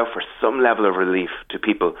would allow for some level of relief to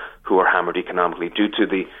people who are hammered economically due to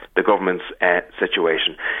the government's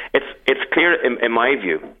situation. It's clear, in my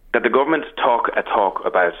view, that the government talk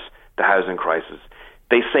about the housing crisis.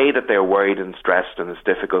 They say that they're worried and stressed and it's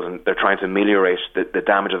difficult and they're trying to ameliorate the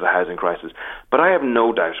damage of the housing crisis. But I have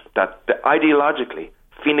no doubt that ideologically,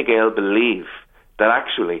 Fine Gael believe that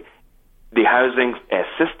actually the housing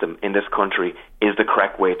system in this country is the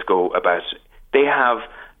correct way to go about it. They have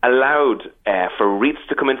allowed for REITs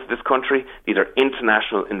to come into this country. These are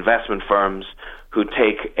international investment firms who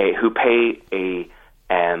pay a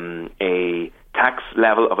tax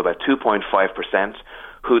level of about 2.5%,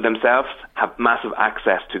 who themselves have massive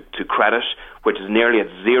access to credit, which is nearly at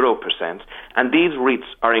 0%. And these REITs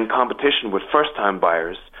are in competition with first-time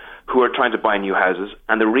buyers who are trying to buy new houses,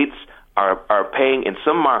 and the REITs are paying, in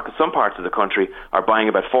some parts of the country, are buying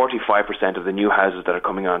about 45% of the new houses that are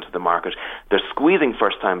coming onto the market. They're squeezing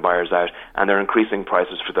first-time buyers out, and they're increasing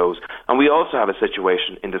prices for those. And we also have a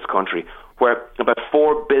situation in this country where about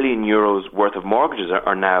 €4 billion worth of mortgages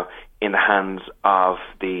are now in the hands of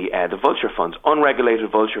the vulture funds, unregulated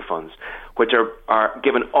vulture funds, which are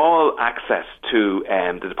given all access to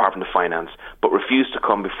the Department of Finance, but refuse to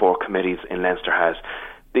come before committees in Leinster House.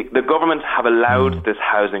 The government have allowed this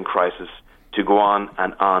housing crisis to go on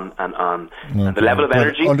and on and on. Okay. And the level of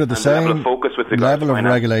energy, under the same level of focus with regard level to of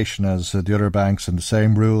finance, regulation as the other banks, and the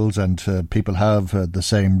same rules, and people have the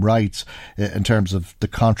same rights in terms of the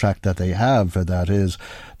contract that they have, that is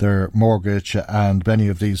their mortgage, and many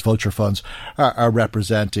of these vulture funds are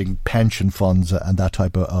representing pension funds and that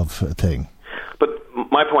type of thing. But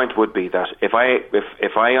my point would be that if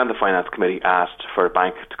I on the Finance Committee asked for a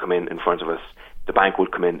bank to come in front of us, the bank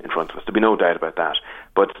would come in front of us. There'd be no doubt about that.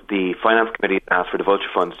 But the Finance Committee asked for the vulture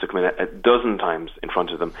funds to come in a dozen times in front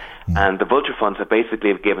of them. And the vulture funds have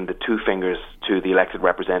basically given the two fingers to the elected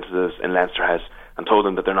representatives in Leinster House and told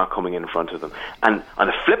them that they're not coming in front of them. And on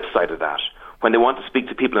the flip side of that, when they want to speak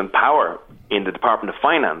to people in power in the Department of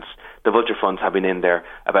Finance, the vulture funds have been in there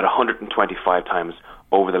about 125 times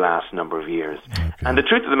over the last number of years. Okay. And the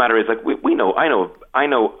truth of the matter is, like I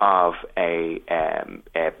know of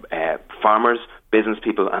farmers, business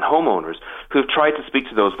people and homeowners who've tried to speak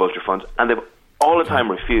to those vulture funds, and they've all the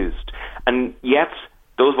time refused. And yet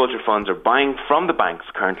those vulture funds are buying from the banks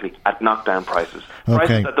currently at knockdown prices.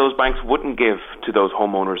 Prices that those banks wouldn't give to those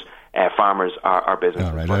homeowners, farmers, or businesses.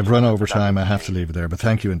 All right, I've run over time. I have to leave it there. But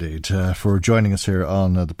thank you indeed for joining us here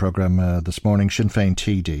on the programme this morning. Sinn Féin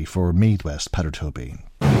TD for Meath West, Paddertobin.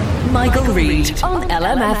 Michael Reid on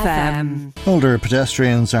LMFM. Older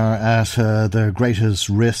pedestrians are at the greatest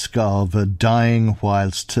risk of dying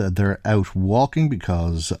whilst they're out walking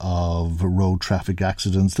because of road traffic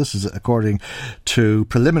accidents. This is according to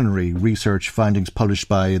preliminary research findings published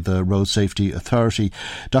by the Road Safety Authority.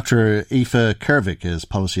 Dr. Aoife Kervick is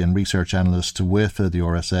Policy and Research Analyst with the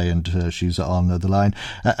RSA, and she's on the line.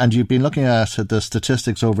 And you've been looking at the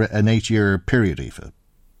statistics over an 8-year period, Aoife.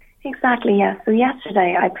 Exactly, yes. So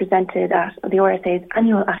yesterday I presented at the RSA's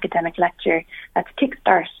annual academic lecture at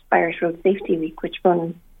Kickstart Irish Road Safety Week, which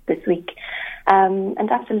runs this week.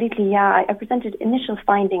 And absolutely, yeah, I presented initial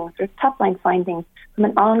findings, or top-line findings, from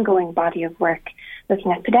an ongoing body of work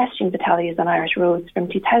looking at pedestrian fatalities on Irish roads from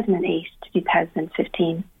 2008 to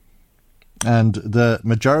 2015. And the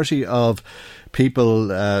majority of people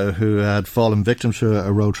who had fallen victim to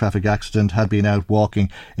a road traffic accident had been out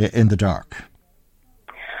walking in the dark.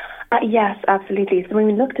 Yes, absolutely. So when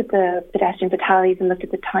we looked at the pedestrian fatalities and looked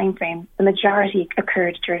at the time frame, the majority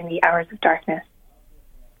occurred during the hours of darkness.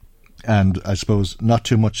 And I suppose not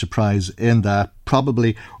too much surprise in that,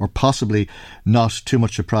 probably or possibly not too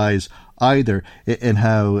much surprise either in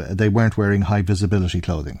how they weren't wearing high visibility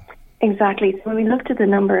clothing. Exactly. So when we looked at the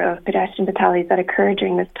number of pedestrian fatalities that occurred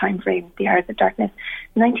during this time frame, the hours of darkness,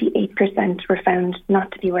 98% were found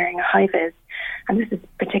not to be wearing a high vis. And this is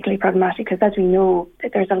particularly problematic because, as we know,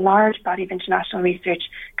 there's a large body of international research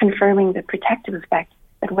confirming the protective effect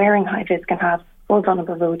that wearing high vis can have for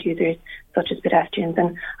vulnerable road users such as pedestrians.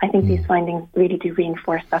 And I think these findings really do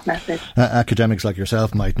reinforce that message. Academics like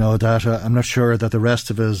yourself might know that. I'm not sure that the rest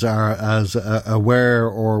of us are as aware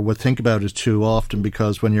or would think about it too often,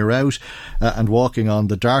 because when you're out and walking on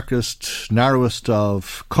the darkest, narrowest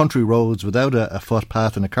of country roads without a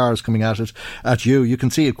footpath and a car is coming at you, you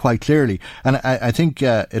can see it quite clearly. And I think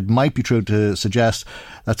it might be true to suggest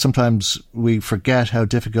that sometimes we forget how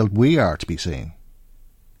difficult we are to be seen.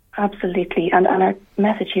 Absolutely. And our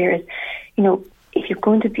message here is, if you're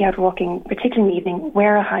going to be out walking, particularly in the evening,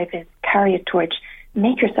 wear a high vis, carry a torch,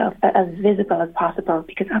 make yourself as visible as possible,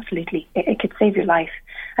 because absolutely, it could save your life.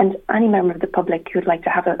 And any member of the public who would like to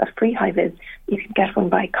have a free high vis, you can get one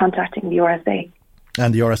by contacting the RSA.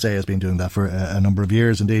 And the RSA has been doing that for a number of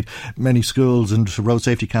years. Indeed, many schools and road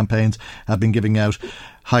safety campaigns have been giving out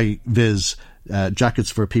high vis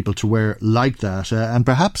jackets for people to wear like that, and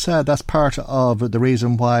perhaps that's part of the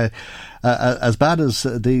reason why, as bad as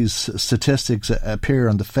these statistics appear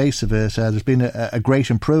on the face of it, there's been a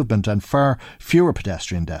great improvement and far fewer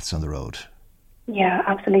pedestrian deaths on the road. Yeah,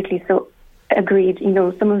 absolutely. So, agreed.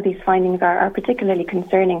 Some of these findings are particularly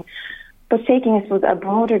concerning. But taking, I suppose, a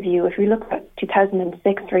broader view, if we look at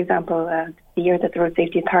 2006, for example, the year that the Road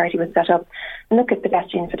Safety Authority was set up, and look at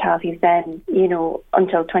pedestrian fatalities then,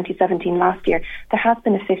 until 2017 last year, there has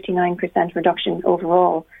been a 59% reduction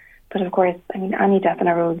overall. But of course, any death on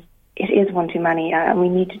our roads, it is one too many, and we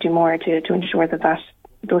need to do more to ensure that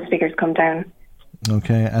those figures come down.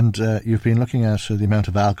 Okay, and you've been looking at the amount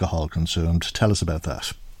of alcohol consumed. Tell us about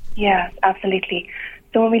that. Yeah, absolutely.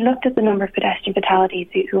 So when we looked at the number of pedestrian fatalities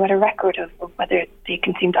who had a record of whether they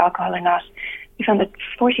consumed alcohol or not, we found that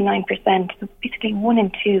 49%, so basically 1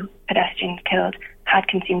 in 2 pedestrians killed, had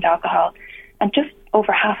consumed alcohol. And just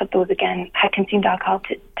over half of those, again, had consumed alcohol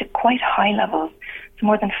to quite high levels, so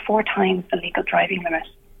more than 4 times the legal driving limit.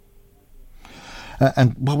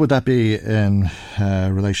 And what would that be in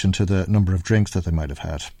relation to the number of drinks that they might have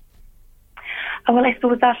had? Well, I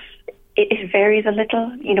suppose that it varies a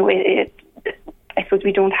little. I suppose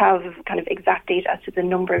we don't have kind of exact data as to the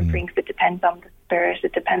number of drinks. It depends on the spirit.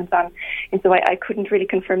 It depends on, and so I couldn't really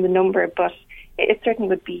confirm the number, but it certainly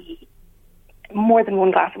would be more than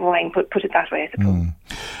one glass of wine. Put it that way, I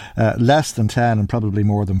suppose. Less than 10 and probably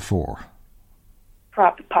more than 4.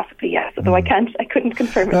 Possibly, yes. Although I couldn't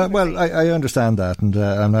confirm it. Well, I understand that, and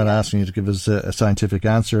I'm not asking you to give us a scientific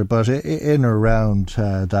answer, but in or around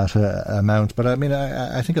that amount. But I mean,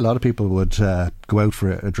 I think a lot of people would go out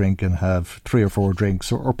for a drink and have 3 or 4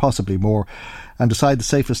 drinks, or possibly more, and decide the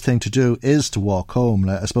safest thing to do is to walk home.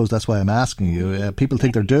 I suppose that's why I'm asking you. People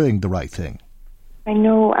think they're doing the right thing. I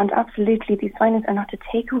know, and absolutely, these findings are not to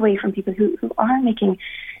take away from people who are making,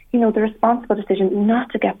 the responsible decision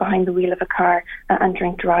not to get behind the wheel of a car and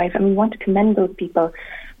drink drive. And we want to commend those people.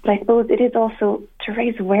 But I suppose it is also to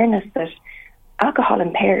raise awareness that alcohol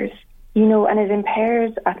impairs, and it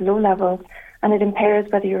impairs at low levels, and it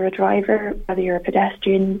impairs whether you're a driver, whether you're a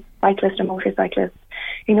pedestrian, cyclist or motorcyclist,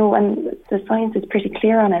 and the science is pretty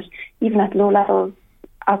clear on it. Even at low levels,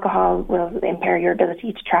 alcohol will impair your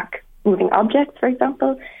ability to track moving objects, for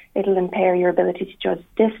example. It'll impair your ability to judge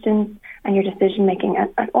distance and your decision making,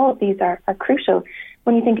 and all of these are crucial.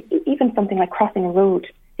 When you think even something like crossing a road,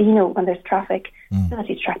 when there's traffic,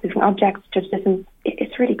 ability to track moving objects, judge distance,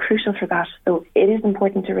 it's really crucial for that. So it is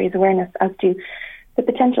important to raise awareness as to the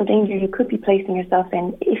potential danger you could be placing yourself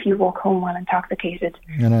in if you walk home while intoxicated.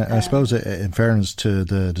 And I suppose, in fairness to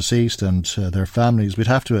the deceased and their families, we'd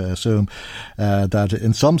have to assume that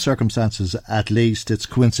in some circumstances, at least, it's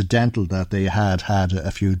coincidental that they had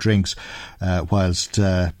a few drinks whilst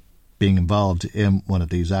being involved in one of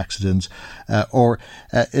these accidents, or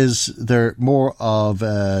is there more of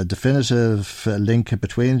a definitive link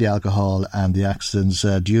between the alcohol and the accidents?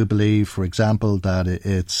 Do you believe, for example, that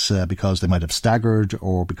it's because they might have staggered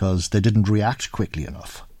or because they didn't react quickly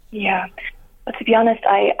enough? Yeah, but to be honest,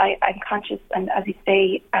 I'm conscious, and as you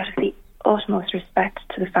say, out of the utmost respect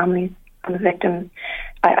to the families and the victims,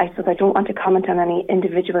 I suppose I don't want to comment on any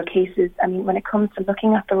individual cases. I mean, when it comes to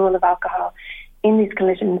looking at the role of alcohol in these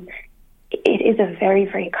collisions, it is a very,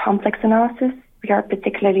 very complex analysis. We are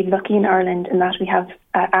particularly lucky in Ireland in that we have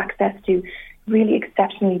access to really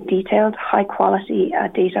exceptionally detailed, high-quality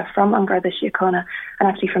data from An Garda Síochána and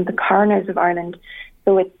actually from the coroners of Ireland.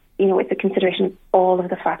 So it's a consideration of all of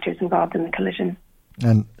the factors involved in the collision.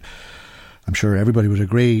 And I'm sure everybody would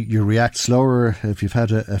agree you react slower if you've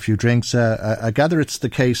had a few drinks. I gather it's the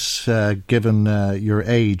case, given your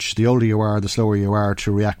age. The older you are, the slower you are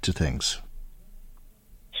to react to things.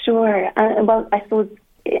 Sure. Well, I suppose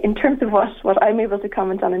in terms of what I'm able to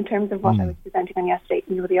comment on, in terms of what I was presenting on yesterday,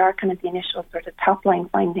 they are kind of the initial sort of top-line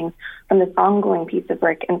findings from this ongoing piece of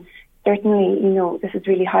work. And certainly, this has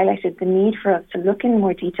really highlighted the need for us to look in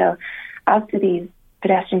more detail as to these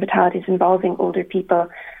pedestrian fatalities involving older people.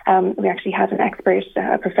 We actually had an expert,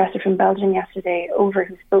 a professor from Belgium yesterday over,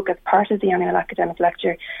 who spoke as part of the annual academic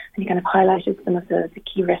lecture, and he kind of highlighted some of the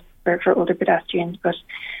key risks for older pedestrians. But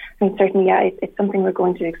I mean, certainly, it's something we're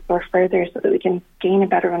going to explore further so that we can gain a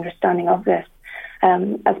better understanding of this.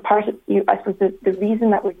 As part of, I suppose the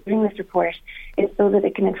reason that we're doing this report is so that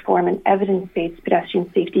it can inform an evidence-based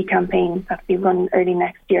pedestrian safety campaign that will be run early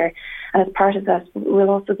next year. And as part of that,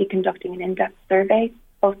 we'll also be conducting an in-depth survey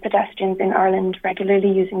of pedestrians in Ireland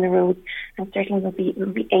regularly using the roads, and certainly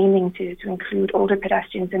we'll be aiming to include older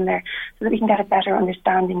pedestrians in there so that we can get a better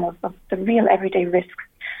understanding of the real everyday risks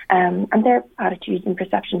and their attitudes and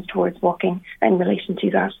perceptions towards walking in relation to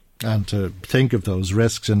that. And to think of those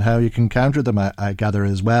risks and how you can counter them, I gather,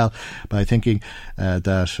 as well, by thinking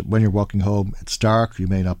that when you're walking home, it's dark, you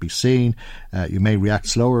may not be seen, you may react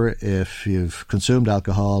slower if you've consumed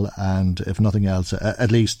alcohol, and if nothing else,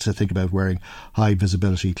 at least to think about wearing high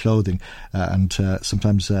visibility clothing. And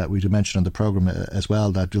sometimes we do mention on the programme as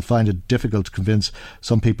well that you'll find it difficult to convince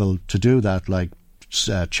some people to do that, like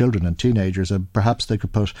children and teenagers, and perhaps they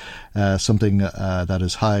could put something that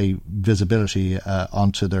is high visibility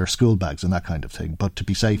onto their school bags and that kind of thing, but to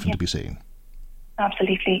be safe and to be seen.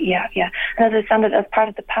 Absolutely, yeah. And as I understand it, as part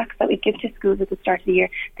of the packs that we give to schools at the start of the year,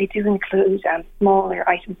 they do include smaller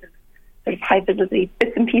items of sort of high visibility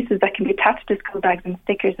bits and pieces that can be attached to school bags and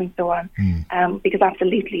stickers and so on. Because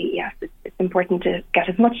absolutely, yes, it's important to get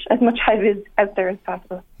as much high vis out there as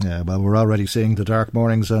possible. Yeah, well, we're already seeing the dark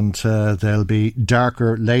mornings, and they'll be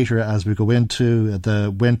darker later as we go into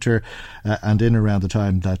the winter and in around the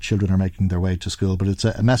time that children are making their way to school. But it's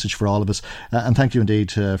a message for all of us. And thank you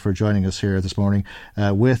indeed for joining us here this morning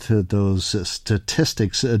with those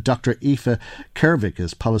statistics. Dr. Aoife Kervick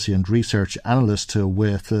is Policy and Research Analyst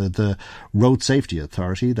with the Road Safety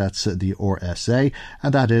Authority, that's the RSA,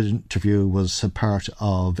 and that interview was a part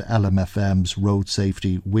of LMFM's Road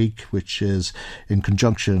Safety Week, which is in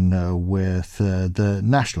conjunction with the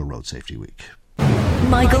National Road Safety Week.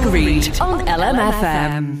 Michael Reid on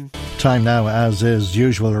LMFM. Time now, as is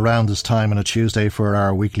usual around this time on a Tuesday, for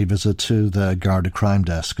our weekly visit to the Garda Crime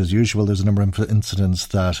Desk. As usual, there's a number of incidents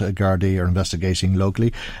that Gardaí are investigating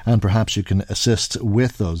locally, and perhaps you can assist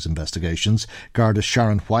with those investigations. Garda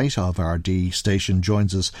Sharon White of our D station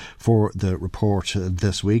joins us for the report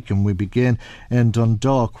this week, and we begin in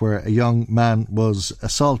Dundalk, where a young man was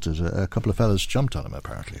assaulted. A couple of fellas jumped on him,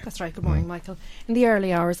 apparently. That's right. Good morning, Michael. In the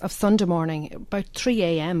early hours of Sunday morning, about 3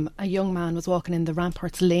 a.m, a young man was walking in the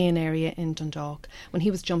Ramparts Lane area in Dundalk when he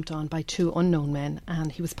was jumped on by two unknown men,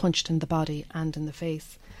 and he was punched in the body and in the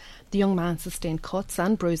face. The young man sustained cuts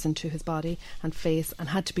and bruising to his body and face and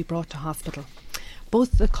had to be brought to hospital.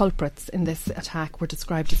 Both the culprits in this attack were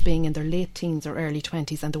described as being in their late teens or early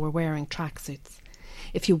 20s, and they were wearing tracksuits.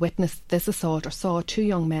 If you witnessed this assault or saw two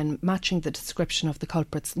young men matching the description of the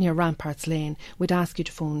culprits near Ramparts Lane, we'd ask you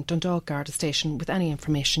to phone Dundalk Garda Station with any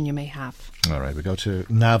information you may have. All right, we go to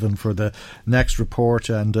Navan for the next report,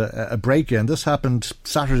 and a break-in. This happened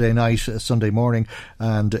Saturday night, Sunday morning,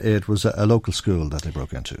 and it was a local school that they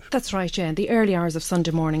broke into. That's right, yeah. In the early hours of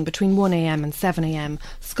Sunday morning, between 1 a.m. and 7 a.m,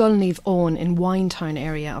 Sculneve Owen in Winetown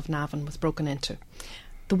area of Navan was broken into.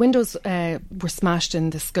 The windows were smashed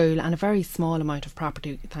in the school, and a very small amount of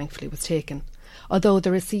property, thankfully, was taken. Although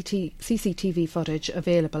there is CCTV footage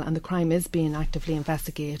available and the crime is being actively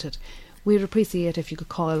investigated, we'd appreciate if you could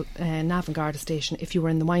call Navan Garda Station if you were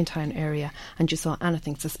in the Winetown area and you saw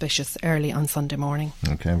anything suspicious early on Sunday morning.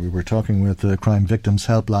 OK, we were talking with the Crime Victims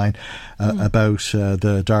Helpline about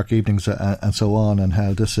the dark evenings and so on, and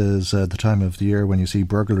how this is the time of the year when you see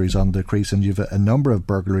burglaries on the crease, and you've a number of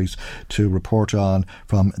burglaries to report on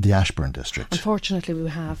from the Ashbourne district. Unfortunately, we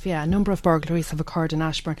have, a number of burglaries have occurred in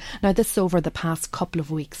Ashbourne. Now, this is over the past couple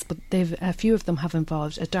of weeks, but a few of them have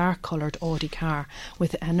involved a dark coloured Audi car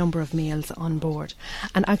with a number of males on board.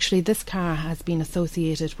 And actually, this car has been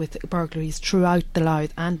associated with burglaries throughout the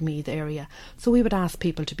Louth and Meath area. So we would ask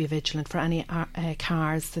people to be vigilant for any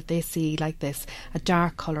cars that they see like this, a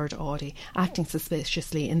dark coloured Audi, acting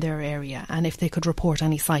suspiciously in their area, and if they could report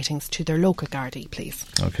any sightings to their local Gardaí, please.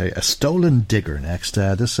 OK, a stolen digger next.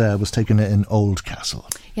 This was taken in Oldcastle.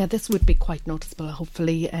 Yeah, this would be quite noticeable.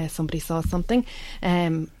 Hopefully somebody saw something.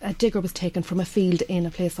 A digger was taken from a field in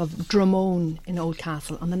a place of Dromone in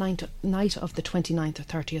Oldcastle on the night of the 29th or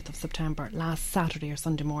 30th of September, last Saturday or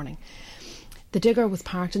Sunday morning. The digger was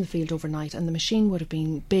parked in the field overnight, and the machine would have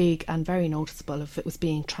been big and very noticeable if it was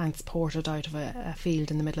being transported out of a field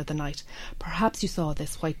in the middle of the night. Perhaps you saw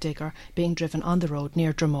this white digger being driven on the road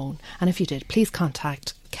near Dromone, and if you did, please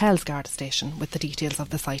contact Kells Garda Station with the details of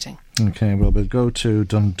the sighting. OK, well, we'll go to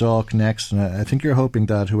Dundalk next, and I think you're hoping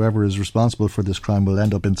that whoever is responsible for this crime will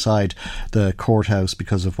end up inside the courthouse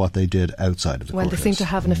because of what they did outside of the courthouse. Well, they seem to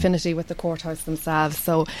have an affinity with the courthouse themselves.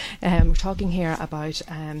 So we're talking here about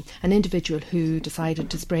an individual who decided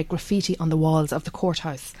to spray graffiti on the walls of the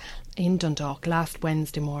courthouse in Dundalk last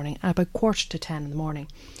Wednesday morning at about 9:45 in the morning.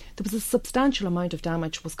 There was a substantial amount of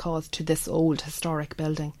damage was caused to this old historic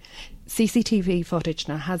building. CCTV footage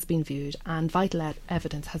now has been viewed and vital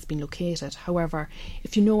evidence has been located. However,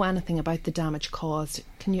 if you know anything about the damage caused,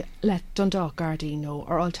 can you let Dundalk Gardaí know,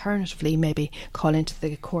 or alternatively maybe call into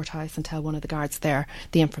the courthouse and tell one of the guards there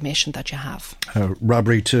the information that you have.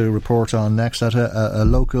 Robbery to report on next at a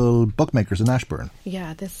local bookmakers in Ashbourne.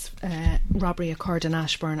 Yeah, this robbery occurred in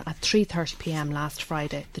Ashbourne at 3:30 p.m. last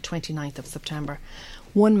Friday, the 29th of September.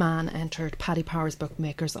 One man entered Paddy Power's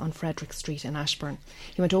Bookmakers on Frederick Street in Ashbourne.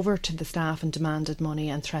 He went over to the staff and demanded money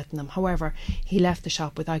and threatened them. However, he left the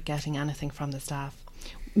shop without getting anything from the staff.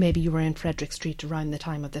 Maybe you were in Frederick Street around the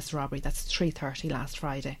time of this robbery. That's 3:30 last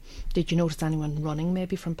Friday. Did you notice anyone running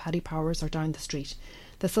maybe from Paddy Power's or down the street?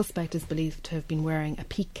 The suspect is believed to have been wearing a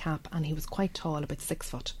peak cap, and he was quite tall, about 6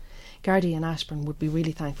 foot. Gardaí in Ashbourne would be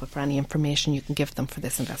really thankful for any information you can give them for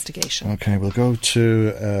this investigation. OK, we'll go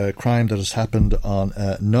to a crime that has happened on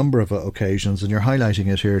a number of occasions, and you're highlighting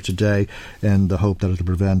it here today in the hope that it'll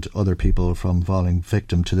prevent other people from falling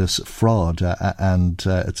victim to this fraud, and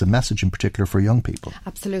it's a message in particular for young people.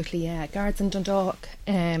 Absolutely, yeah. Guards in Dundalk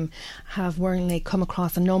have worryingly come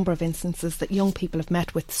across a number of instances that young people have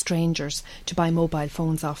met with strangers to buy mobile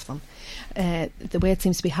phones off them. The way it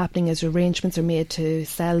seems to be happening is arrangements are made to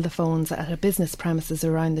sell the phones at a business premises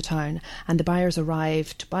around the town, and the buyers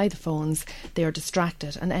arrive to buy the phones. They are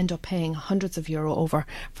distracted and end up paying hundreds of euro over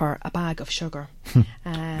for a bag of sugar.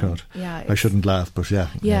 God. Yeah, I shouldn't laugh, but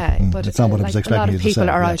but it's not what I was expecting. A lot you of to people say.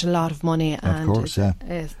 are out a lot of money, and of course,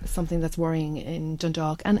 it's something that's worrying in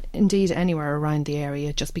Dundalk and indeed anywhere around the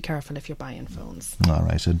area. Just be careful if you're buying phones. All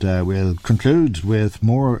right, and we'll conclude with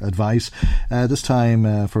more advice, this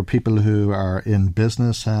time for people who are in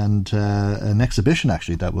business, and an exhibition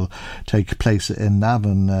actually that will take place in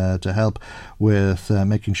Navan to help with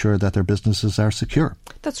making sure that their businesses are secure.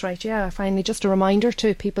 That's right, yeah. Finally, just a reminder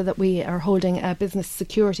to people that we are holding a business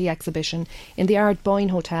security exhibition in the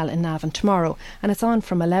Ardboyne Hotel in Navan tomorrow, and it's on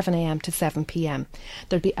from 11am to 7pm.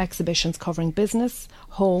 There'll be exhibitions covering business,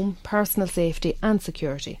 home, personal safety and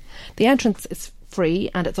security. The entrance is free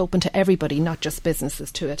and it's open to everybody, not just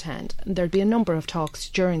businesses, to attend. There'll be a number of talks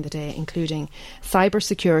during the day, including cyber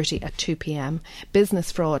security at 2pm,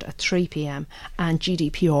 business fraud at 3pm and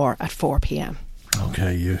GDPR at 4pm.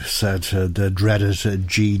 Okay, you said the dreaded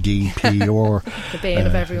GDPR. The bane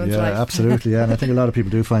of everyone's life. Yeah, absolutely. Yeah, and I think a lot of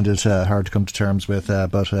people do find it hard to come to terms with,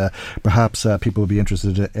 but perhaps people will be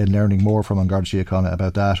interested in learning more from An Garda Síochána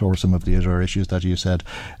about that, or some of the other issues that you said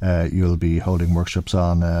you'll be holding workshops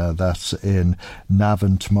on. That's in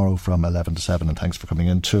Navan tomorrow from 11 to 7, and thanks for coming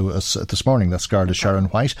in to us this morning. That's Garda Sharon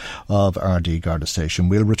White of RD Garda Station.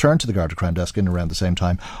 We'll return to the Garda Crime Desk in around the same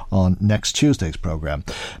time on next Tuesday's programme.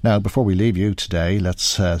 Now, before we leave you today,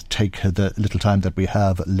 let's take the little time that we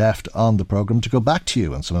have left on the programme to go back to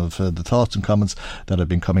you and some of the thoughts and comments that have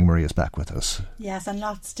been coming. Maria's back with us. Yes, and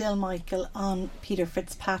lots still, Michael, on Peter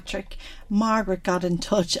Fitzpatrick. Margaret got in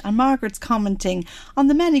touch, and Margaret's commenting on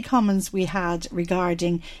the many comments we had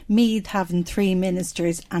regarding Meath having 3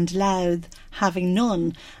 ministers and Louth having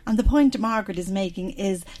none. And the point Margaret is making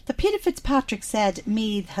is that Peter Fitzpatrick said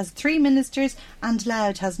Meath has 3 ministers and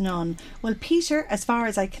Louth has none. Well, Peter, as far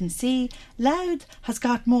as I can see, Louth has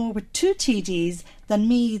got more with 2 TDs than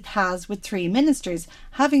Meath has with 3 ministers.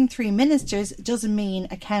 Having 3 ministers doesn't mean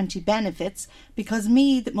a county benefits, because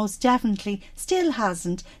Meath most definitely still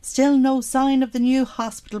hasn't. Still no sign of the new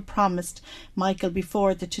hospital promised, Michael,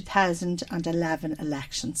 before the 2011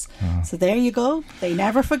 elections. So there you go. They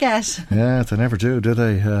never forget. Yeah, they never do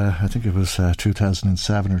they? I think it was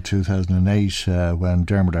 2007 or 2008 when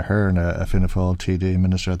Dermot Ahern, a Fianna Fáil TD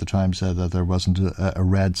minister at the time, said that there wasn't a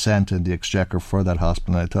red cent in the exchequer for that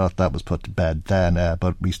hospital. And I thought that was put to bed then,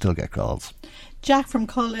 but we still get calls. Jack from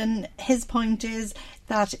Cullen, his point is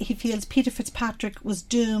that he feels Peter Fitzpatrick was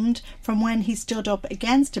doomed from when he stood up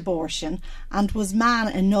against abortion and was man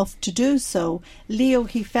enough to do so. Leo,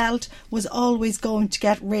 he felt, was always going to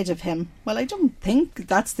get rid of him. Well, I don't think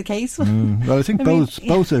that's the case. Well, I think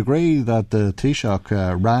both agree that the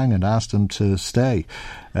Taoiseach rang and asked him to stay.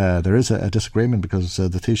 There is a disagreement because the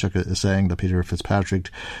Taoiseach is saying that Peter Fitzpatrick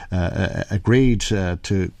agreed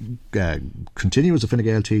to continue as a Fine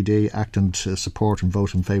Gael TD, act and support and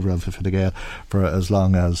vote in favour of Fine Gael for as long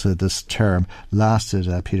as this term lasted.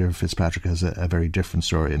 Peter Fitzpatrick has a very different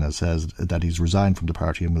story and says that he's resigned from the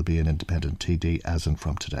party and will be an independent TD as in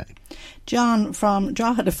from today. John from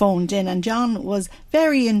Drogheda phoned in, and John was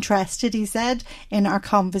very interested, he said, in our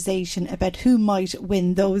conversation about who might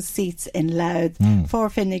win those seats in Louth for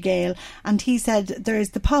Fine Gael, and he said there is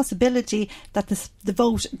the possibility that the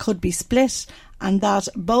vote could be split and that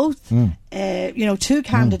both, 2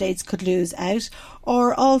 candidates could lose out,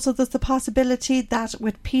 or also there's the possibility that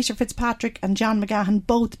with Peter Fitzpatrick and John McGahon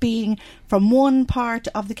both being from one part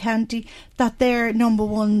of the county, that their number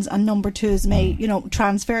ones and number twos may,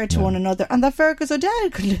 transfer to one another, and that Fergus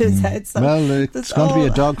O'Dowd could lose out. So well, it's going to be a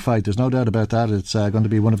dogfight. There's no doubt about that. It's going to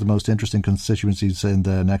be one of the most interesting constituencies in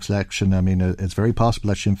the next election. I mean, it's very possible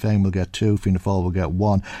that Sinn Féin will get 2, Fianna Fáil will get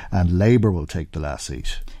 1, and Labour will take the last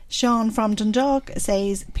seat. Sean from Dundalk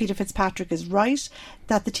says Peter Fitzpatrick is right,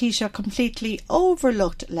 that the Taoiseach completely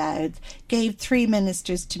overlooked Louth, gave 3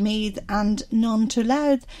 ministers to Meath and none to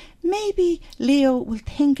Louth. Maybe Leo will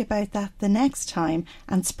think about that the next time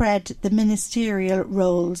and spread the ministerial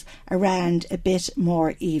roles around a bit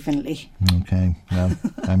more evenly. Okay, well,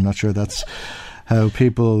 I'm not sure that's how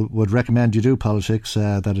people would recommend you do politics,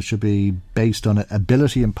 that it should be based on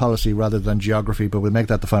ability and policy rather than geography, but we'll make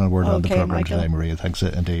that the final word on the programme today, Maria. Thanks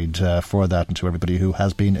indeed for that, and to everybody who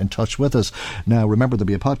has been in touch with us. Now remember, there'll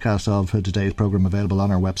be a podcast of today's programme available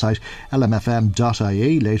on our website,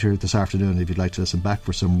 lmfm.ie, later this afternoon if you'd like to listen back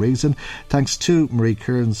for some reason. Thanks to Marie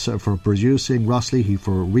Kearns for producing, Ross Leahy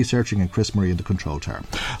for researching, and Chris Murray in the control tower.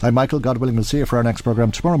 I'm Michael. God willing, we'll see you for our next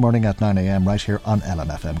programme tomorrow morning at 9am right here on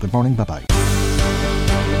LMFM. Good morning, bye bye.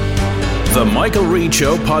 The Michael Reid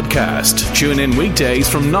Show podcast. Tune in weekdays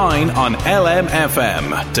from 9 on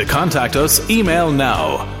LMFM. To contact us, email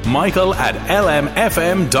now,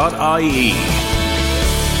 michael@lmfm.ie.